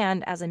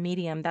 And as a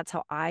medium,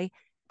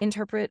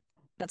 interpret,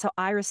 that's how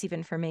I receive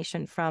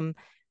information from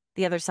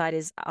the other side.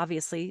 Is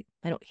obviously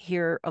I don't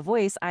hear a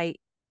voice. I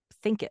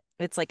think it.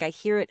 It's like I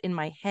hear it in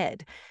my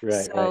head. right,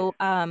 right. So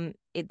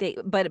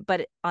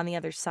but on the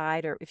other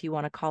side, or if you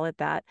want to call it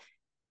that,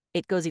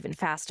 it goes even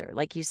faster.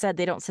 Like you said,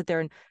 they don't sit there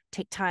and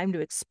take time to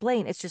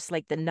explain. It's just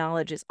like the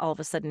knowledge is all of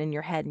a sudden in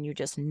your head and you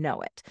just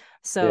know it. Yeah.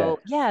 So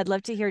yeah, I'd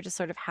love to hear just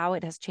sort of how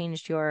it has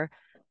changed your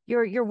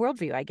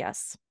worldview, I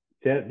guess.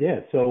 Yeah, yeah.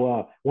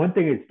 So one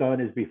thing it's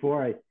done is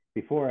before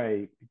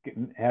I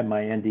had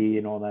my ND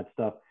and all that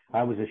stuff,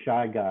 I was a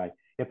shy guy.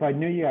 If I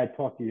knew you, I'd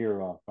talk your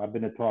ear off. I've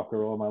been a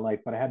talker all my life,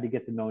 but I had to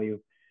get to know you.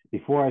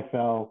 Before I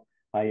fell,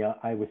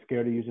 I was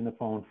scared of using the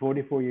phone.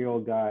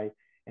 44-year-old guy,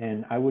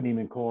 and I wouldn't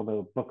even call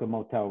the book a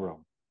motel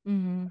room.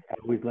 Mm-hmm. I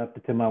always left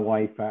it to my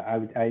wife.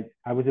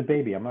 I was a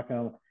baby. I'm not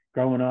gonna.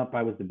 Growing up,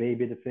 I was the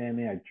baby of the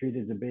family. I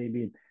treated as a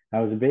baby.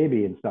 I was a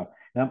baby and stuff.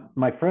 Now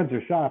my friends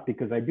are shocked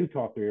because I do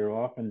talk their ear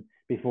off. And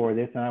before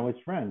this, and I was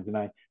friends, and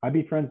I'd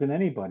be friends with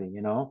anybody.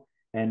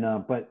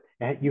 And but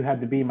you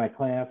had to be in my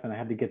class, and I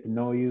had to get to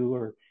know you,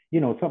 or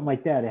something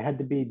like that. It had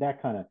to be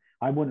that kind of.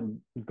 I wouldn't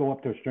go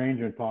up to a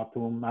stranger and talk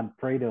to him. I'd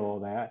pray to all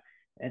that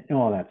and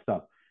all that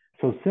stuff.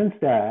 So since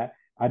that,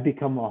 I've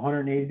become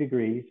 180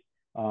 degrees.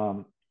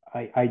 Um,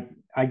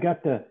 I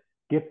got the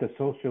gift of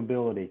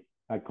sociability,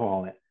 I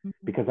call it,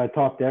 Mm-hmm. because I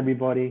talk to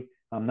everybody.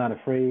 I'm not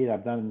afraid.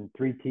 I've done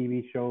 3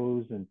 TV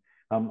shows, and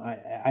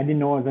I didn't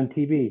know I was on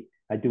TV.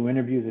 I do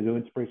interviews. I do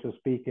inspirational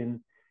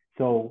speaking.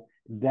 So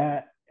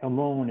that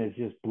alone has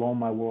just blown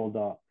my world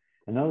up.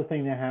 Another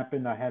thing that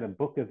happened, I had a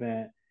book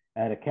event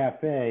at a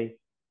cafe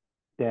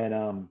that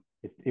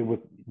it was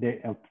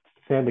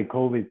sadly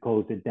COVID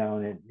closed it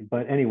down.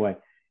 But anyway,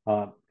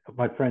 uh,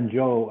 my friend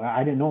Joe,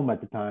 I didn't know him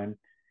at the time,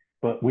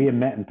 but we had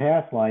met in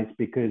past lives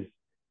because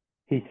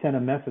he sent a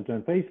message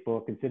on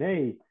Facebook and said,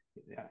 "Hey,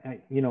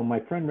 my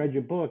friend read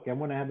your book. I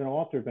want to have an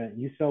altar event.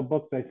 You sell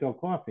books, I sell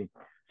coffee."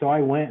 So I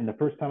went, and the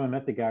first time I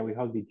met the guy, we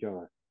hugged each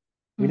other.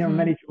 We never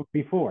met Mm-hmm. each other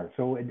before,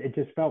 so it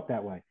just felt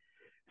that way.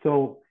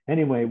 So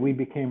anyway, we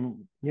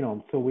became,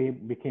 so we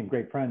became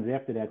great friends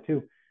after that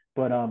too.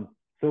 But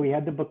so we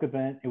had the book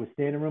event. It was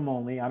standing room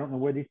only. I don't know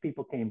where these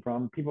people came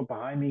from. People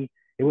behind me,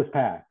 it was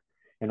packed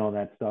and all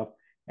that stuff.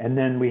 And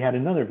then we had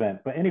another event.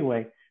 But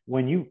anyway,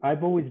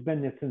 I've always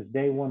been there since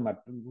day one.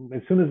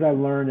 As soon as I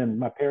learned, and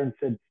my parents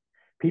said,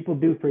 people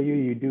do for you,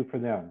 you do for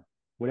them.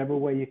 Whatever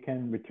way you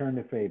can, return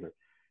the favor.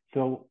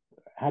 So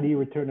how do you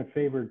return a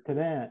favor to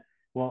that?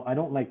 Well, I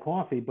don't like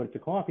coffee, but it's a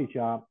coffee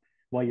shop.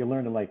 Well, you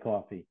learn to like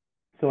coffee.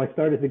 So I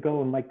started to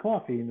go and like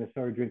coffee, and I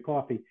started to drink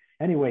coffee.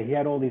 Anyway, he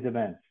had all these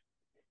events.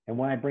 And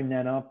why I bring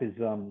that up is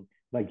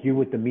like you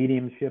with the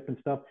mediumship and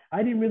stuff.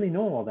 I didn't really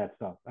know all that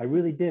stuff. I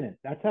really didn't.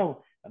 That's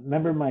how,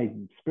 remember, my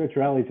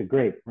spiritualities are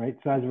great, right?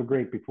 Signs were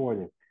great before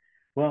this.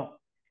 Well,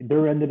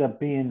 there ended up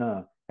being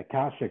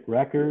Akashic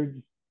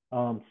Records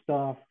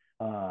stuff,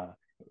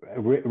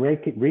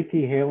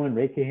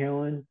 Reiki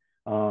Halen,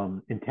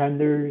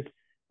 Intenders,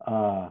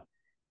 uh,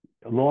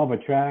 Law of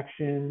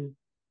Attraction,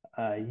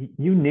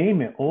 you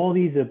name it, all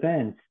these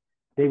events,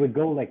 they would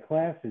go like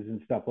classes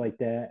and stuff like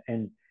that.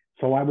 And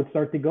so I would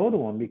start to go to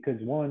them because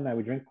one, I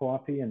would drink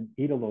coffee and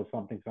eat a little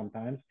something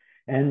sometimes.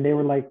 And they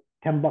were like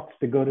 $10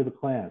 to go to the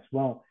class.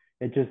 Well,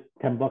 it just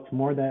 $10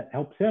 more that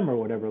helps him or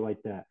whatever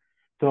like that.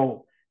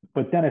 So,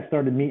 but then I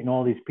started meeting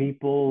all these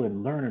people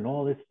and learning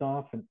all this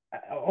stuff, and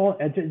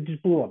it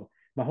just blew up.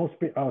 My whole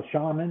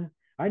shaman.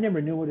 I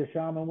never knew what a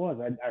shaman was.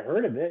 I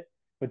heard of it,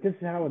 but this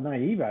is how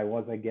naive I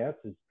was, I guess.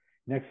 Is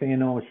next thing you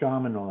know, a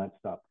shaman and all that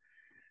stuff.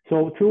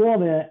 So through all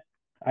that,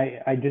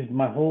 I just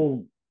my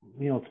whole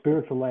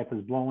spiritual life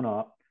has blown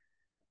up.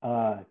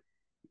 Uh,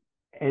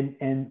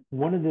 and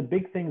one of the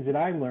big things that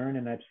I learned,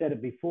 and I've said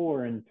it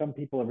before, and some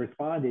people have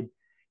responded,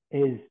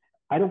 is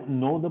I don't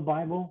know the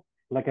Bible.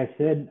 Like I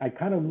said, I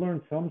kind of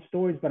learned some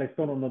stories, but I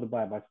still don't know the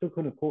Bible. I still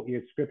couldn't quote you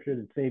a scripture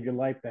that saved your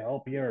life to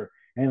help you or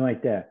anything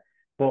like that.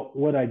 But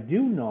what I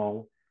do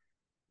know,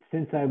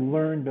 since I've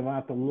learned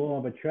about the law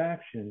of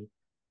attraction,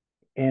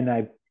 and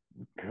I've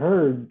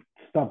heard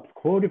stuff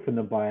quoted from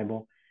the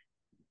Bible,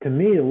 to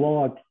me,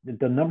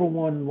 the number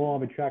one law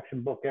of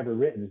attraction book ever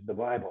written is the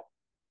Bible.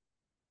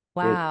 It's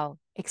Wow.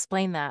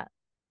 Explain that.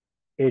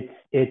 it's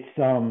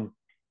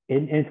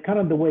kind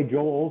of the way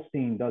Joel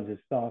Osteen does his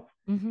stuff,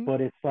 Mm-hmm. but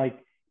it's like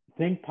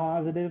think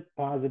positive,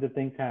 positive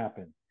things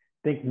happen.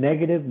 Think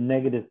negative,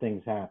 negative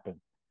things happen.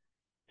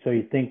 So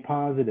you think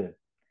positive.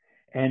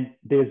 And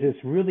there's this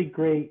really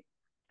great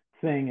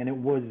thing, and it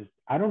was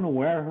I don't know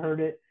where I heard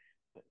it.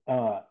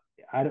 Uh,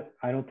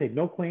 I don't take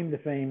no claim to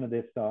fame of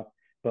this stuff,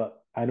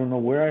 but I don't know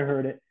where I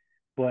heard it.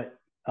 But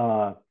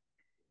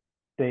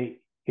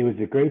it was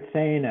a great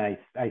saying. I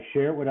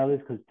share it with others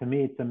because to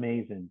me it's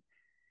amazing.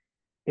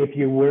 If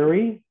you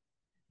worry,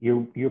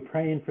 you're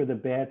praying for the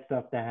bad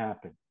stuff to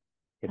happen.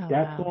 If Oh,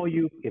 that's wow. all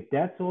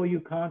you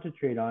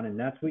concentrate on and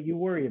that's what you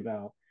worry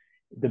about,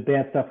 the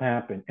bad stuff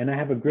happen. And I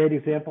have a great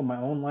example in my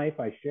own life.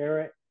 I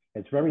share it.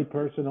 It's very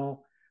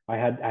personal. I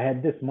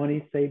had this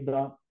money saved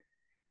up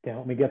to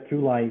help me get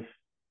through life,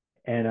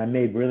 and I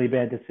made really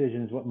bad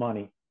decisions with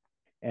money,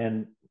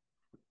 and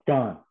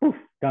gone, poof,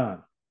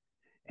 gone.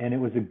 And it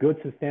was a good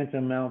substantial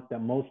amount that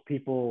most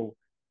people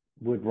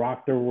would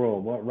rock their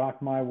world. What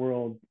rocked my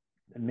world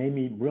made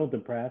me real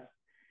depressed.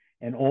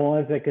 And all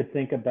as I could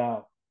think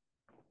about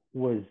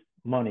was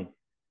money,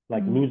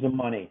 like Mm, losing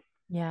money.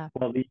 yeah.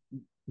 Well,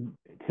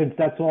 since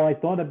that's all I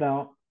thought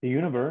about, the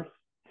universe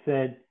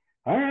said,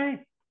 "All right,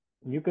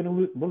 you're gonna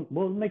lose.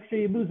 We'll make sure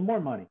you lose more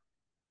money."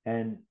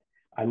 And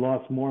I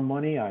lost more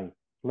money. I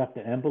left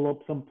an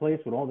envelope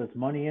someplace with all this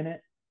money in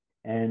it,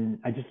 and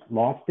I just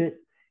lost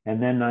it.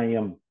 And then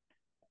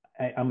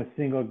I'm a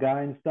single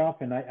guy and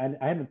stuff, and I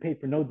haven't paid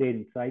for no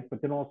dating site.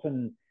 But then all of a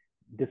sudden,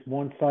 this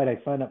one site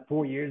I signed up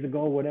 4 years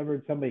ago,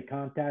 whatever, somebody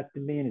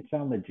contacted me and it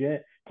sounded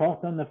legit,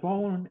 talked on the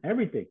phone,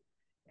 everything,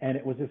 and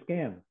it was a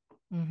scam.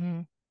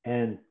 Mm-hmm.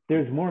 And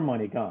there's more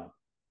money gone,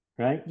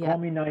 right? Call Yep.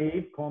 me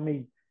naive, call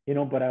me,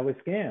 but I was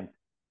scammed.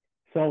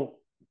 So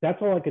that's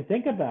all I could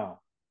think about,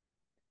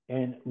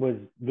 and was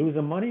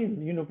losing money. And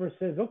the universe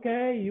says,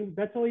 okay,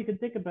 that's all you can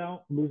think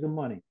about, losing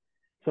money.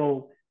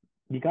 So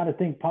you got to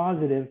think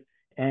positive.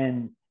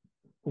 And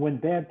when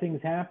bad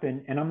things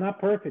happen, and I'm not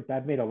perfect,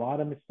 I've made a lot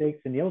of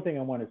mistakes. And the other thing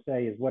I want to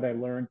say is what I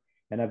learned,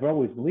 and I've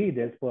always believed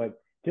this, but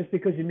just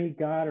because you meet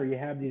God or you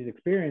have these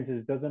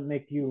experiences doesn't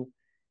make you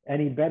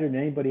any better than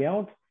anybody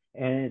else.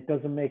 And it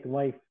doesn't make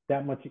life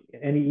that much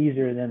any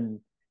easier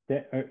than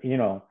that,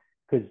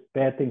 because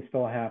bad things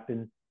still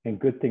happen and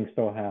good things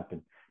still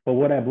happen. But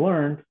what I've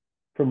learned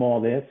from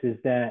all this is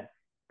that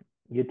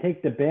you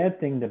take the bad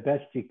thing the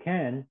best you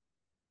can,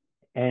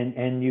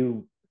 and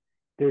you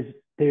there's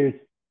there's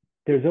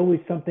there's always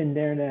something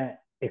there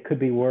that it could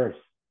be worse.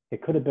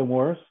 It could have been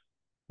worse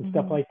and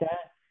stuff Mm-hmm. like that.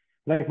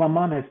 Like my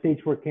mom has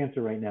stage 4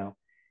 cancer right now,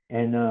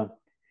 and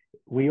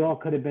we all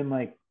could have been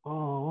like,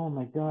 oh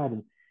my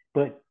god.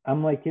 But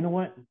I'm like, you know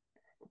what?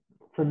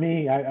 For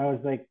me, I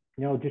was like,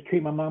 just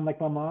treat my mom like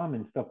my mom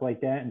and stuff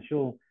like that, and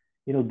she'll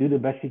do the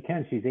best she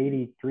can. She's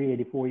 83,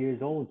 84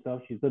 years old and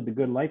stuff. She's lived a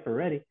good life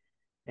already.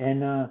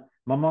 And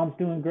my mom's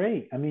doing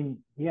great. I mean,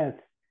 yes,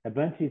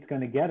 eventually it's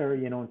going to get her,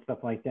 and stuff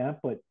like that.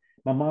 But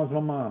my mom's my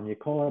mom. You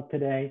call her up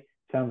today,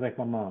 sounds like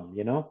my mom.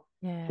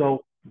 Yeah.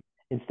 So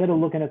instead of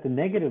looking at the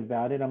negative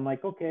about it, I'm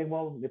like, okay,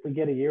 well, if we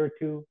get a year or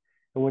two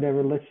or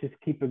whatever, let's just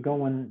keep it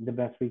going the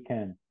best we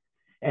can.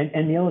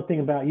 And the other thing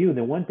about you,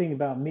 the one thing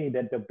about me,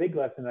 that the big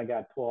lesson I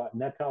got taught,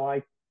 and that's how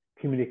I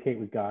communicate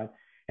with God.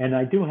 And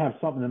I do have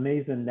something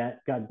amazing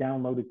that got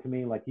downloaded to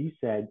me, like you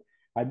said.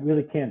 I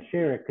really can't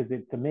share it because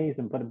it's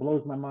amazing, but it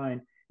blows my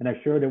mind. And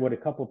I've shared it with a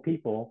couple of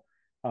people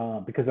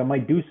because I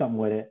might do something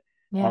with it.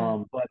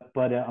 Yeah.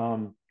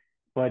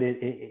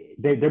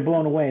 They're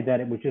blown away that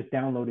it was just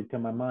downloaded to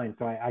my mind.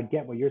 So I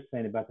get what you're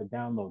saying about the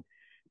download,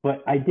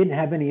 but I didn't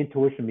have any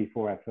intuition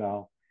before I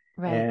fell,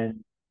 Right.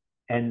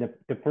 and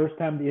the first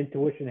time the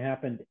intuition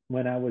happened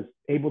when I was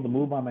able to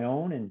move on my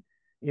own and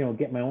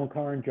get my own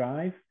car and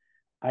drive,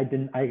 I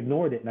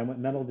ignored it and I went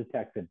metal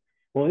detecting.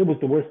 Well, it was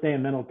the worst day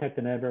of metal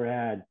detecting I ever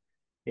had,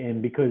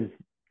 and because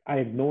I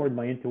ignored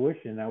my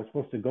intuition, I was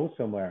supposed to go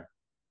somewhere,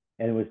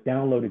 and it was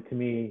downloaded to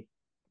me,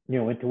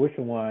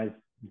 intuition wise,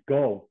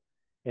 go,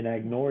 and I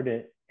ignored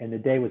it, and the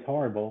day was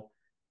horrible,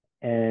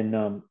 and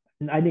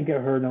I didn't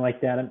get hurt or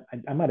like that.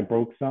 I might have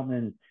broke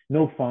something,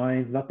 no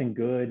fines, nothing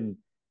good, and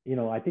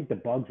I think the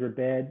bugs were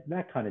bad,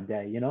 that kind of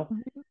day.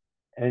 Mhm.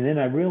 And then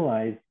I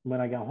realized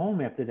when I got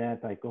home after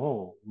that, like,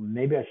 oh,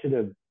 maybe I should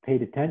have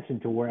paid attention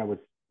to where I was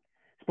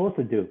supposed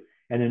to do.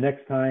 And the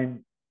next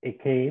time it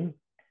came,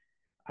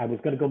 I was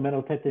going to go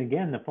metal detecting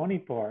again, the funny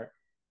part.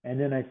 And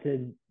then I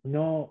said,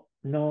 no,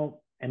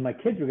 no. And my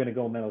kids were going to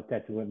go metal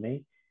detecting with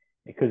me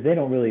because they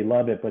don't really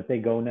love it, but they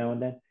go now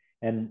and then.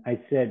 And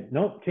I said,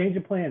 nope, change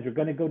of plans. We're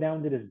going to go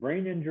down to this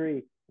brain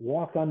injury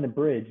walk on the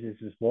bridge. There's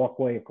this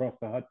walkway across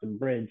the Hudson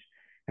Bridge.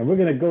 And we're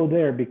going to go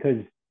there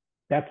because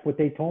that's what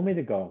they told me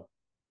to go.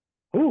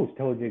 Who's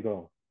told you to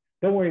go?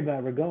 Don't worry about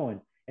it. We're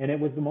going. And it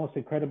was the most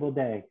incredible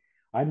day.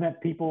 I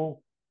met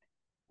people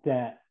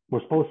that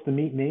were supposed to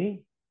meet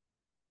me,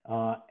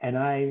 and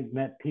I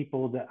met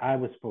people that I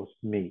was supposed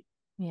to meet.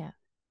 Yeah.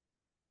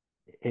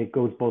 It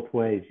goes both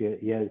ways. You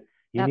need to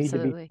be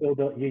Absolutely. filled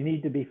up. You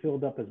need to be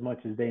filled up as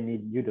much as they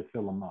need you to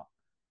fill them up.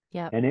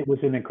 Yep. And it was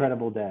an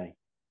incredible day.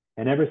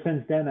 And ever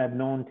since then, I've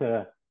known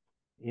to,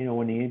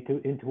 when the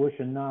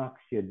intuition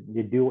knocks, you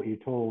do what you're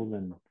told,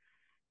 and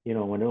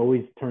when it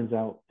always turns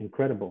out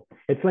incredible.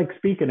 It's like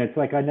speaking. It's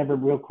like I never,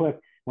 real quick,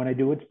 when I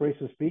do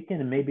inspirational speaking,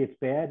 and maybe it's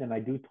bad, and I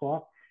do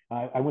talk.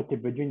 I went to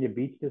Virginia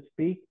Beach to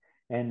speak,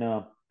 and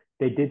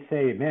they did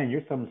say, "Man,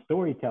 you're some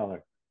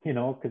storyteller,"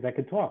 because I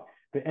could talk.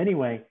 But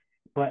anyway,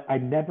 but I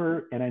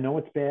never, and I know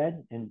it's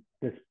bad, and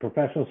this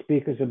professional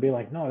speakers will be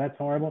like, "No, that's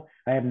horrible."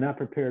 I have not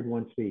prepared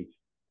one speech.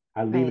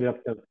 Right. I leave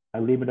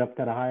it up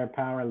to the higher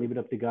power. I leave it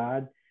up to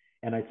God,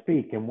 and I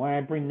speak. And why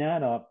I bring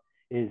that up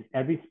is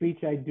every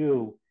speech I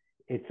do,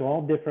 it's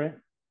all different,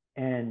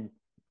 and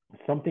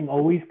something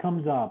always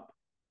comes up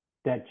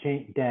that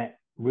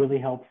really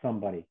helps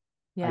somebody.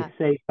 I Yeah.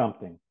 say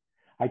something.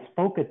 I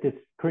spoke at this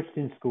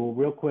Christian school,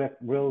 real quick,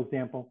 real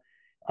example.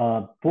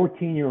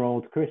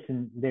 14-year-olds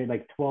Christian, they're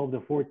like 12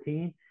 to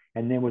 14,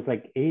 and there was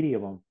like 80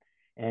 of them,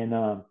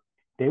 and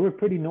they were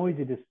pretty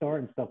noisy to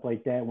start and stuff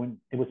like that when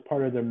it was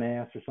part of their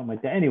mass or something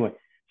like that. Anyway,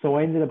 so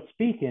I ended up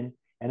speaking,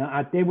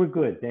 and they were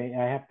good.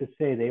 I have to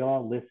say, they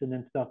all listened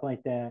and stuff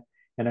like that.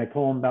 And I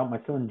told them about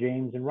my son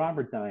James and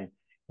Robert dying,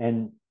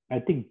 and I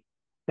think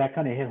that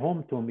kind of hit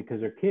home to them because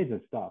they're kids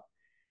and stuff.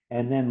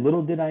 And then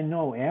little did I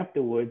know,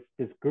 afterwards,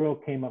 this girl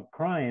came up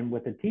crying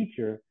with a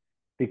teacher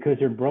because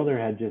her brother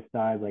had just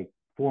died like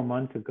 4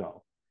 months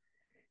ago.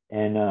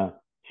 And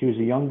she was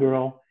a young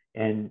girl,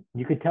 and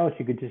you could tell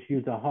she could just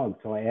use a hug.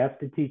 So I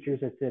asked the teachers,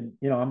 I said,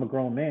 I'm a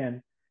grown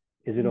man.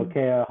 Is it Mhm.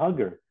 okay I hug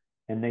her?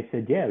 And they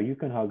said, yeah, you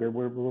can hug her.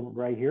 We're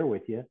right here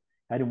with you.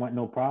 I didn't want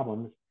no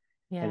problems.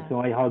 And Yeah. so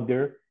I hugged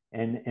her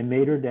and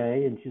made her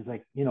day. And she's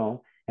like,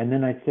 and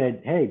then I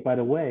said, hey, by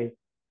the way,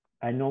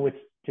 I know it's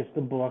just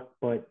a book,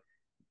 but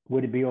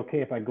would it be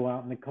okay if I go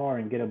out in the car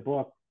and get a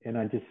book and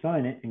I just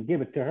sign it and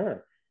give it to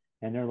her?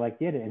 And they're like,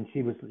 get it. And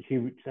she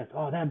says,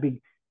 oh, that'd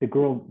be, the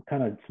girl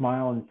kind of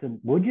smiled and said,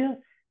 would you?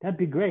 That'd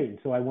be great. And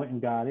so I went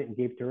and got it and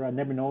gave it to her. I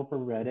never know if I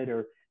read it,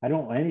 or I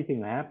don't know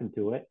anything that happened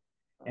to it.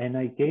 And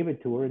I gave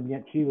it to her, and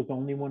yet she was the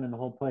only one in the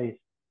whole place.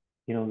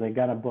 They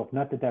got a book.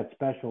 Not that that's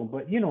special,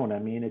 but you know what I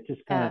mean. It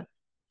just kind Yeah. of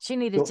She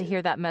needed to so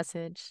hear that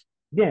message.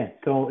 yeah.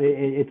 So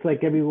it's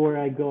like everywhere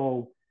I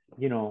go,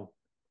 you know,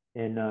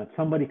 and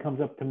somebody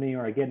comes up to me,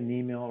 or I get an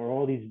email, or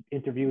all these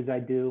interviews I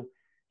do.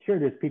 Sure,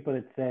 there's people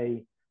that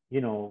say,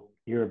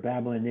 you're a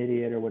babbling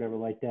idiot or whatever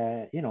like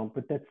that,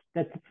 but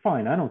that's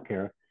fine. I don't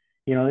care.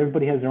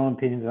 Everybody has their own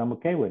opinions, and I'm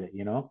okay with it.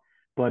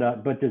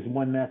 But there's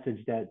one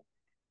message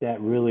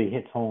that really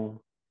hits home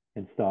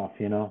and stuff,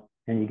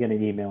 and you get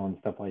an email and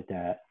stuff like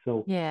that.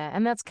 So Yeah.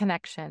 And that's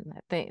connection. I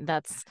think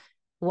that's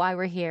why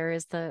we're here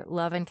is the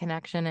love and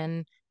connection.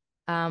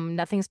 And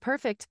nothing's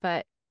perfect,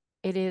 but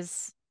it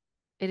is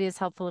it is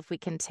helpful if we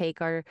can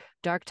take our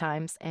dark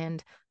times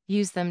and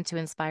use them to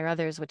inspire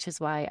others, which is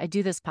why I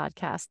do this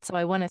podcast. So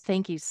I want to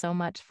thank you so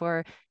much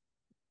for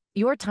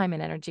your time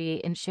and energy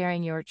in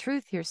sharing your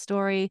truth, your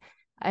story.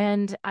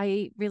 And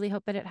I really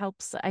hope that it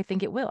helps. I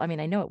think it will. I mean,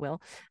 I know it will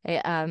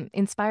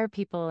inspire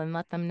people and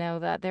let them know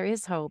that there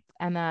is hope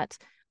and that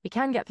we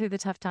can get through the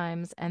tough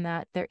times and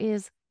that there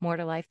is more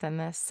to life than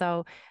this.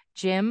 So,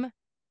 Jim,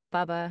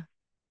 Bubba,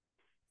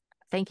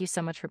 thank you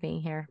so much for being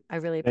here. I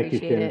really Thank you,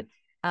 appreciate it.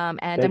 Shannon. And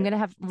I'm Thank, going to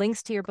have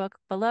links to your book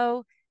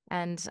below.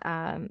 And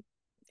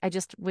I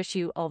just wish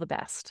you all the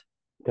best.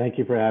 thank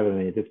you for having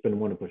me. It's been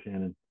wonderful,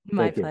 Shannon.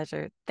 My Thank you.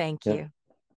 pleasure. Thank Yeah. you.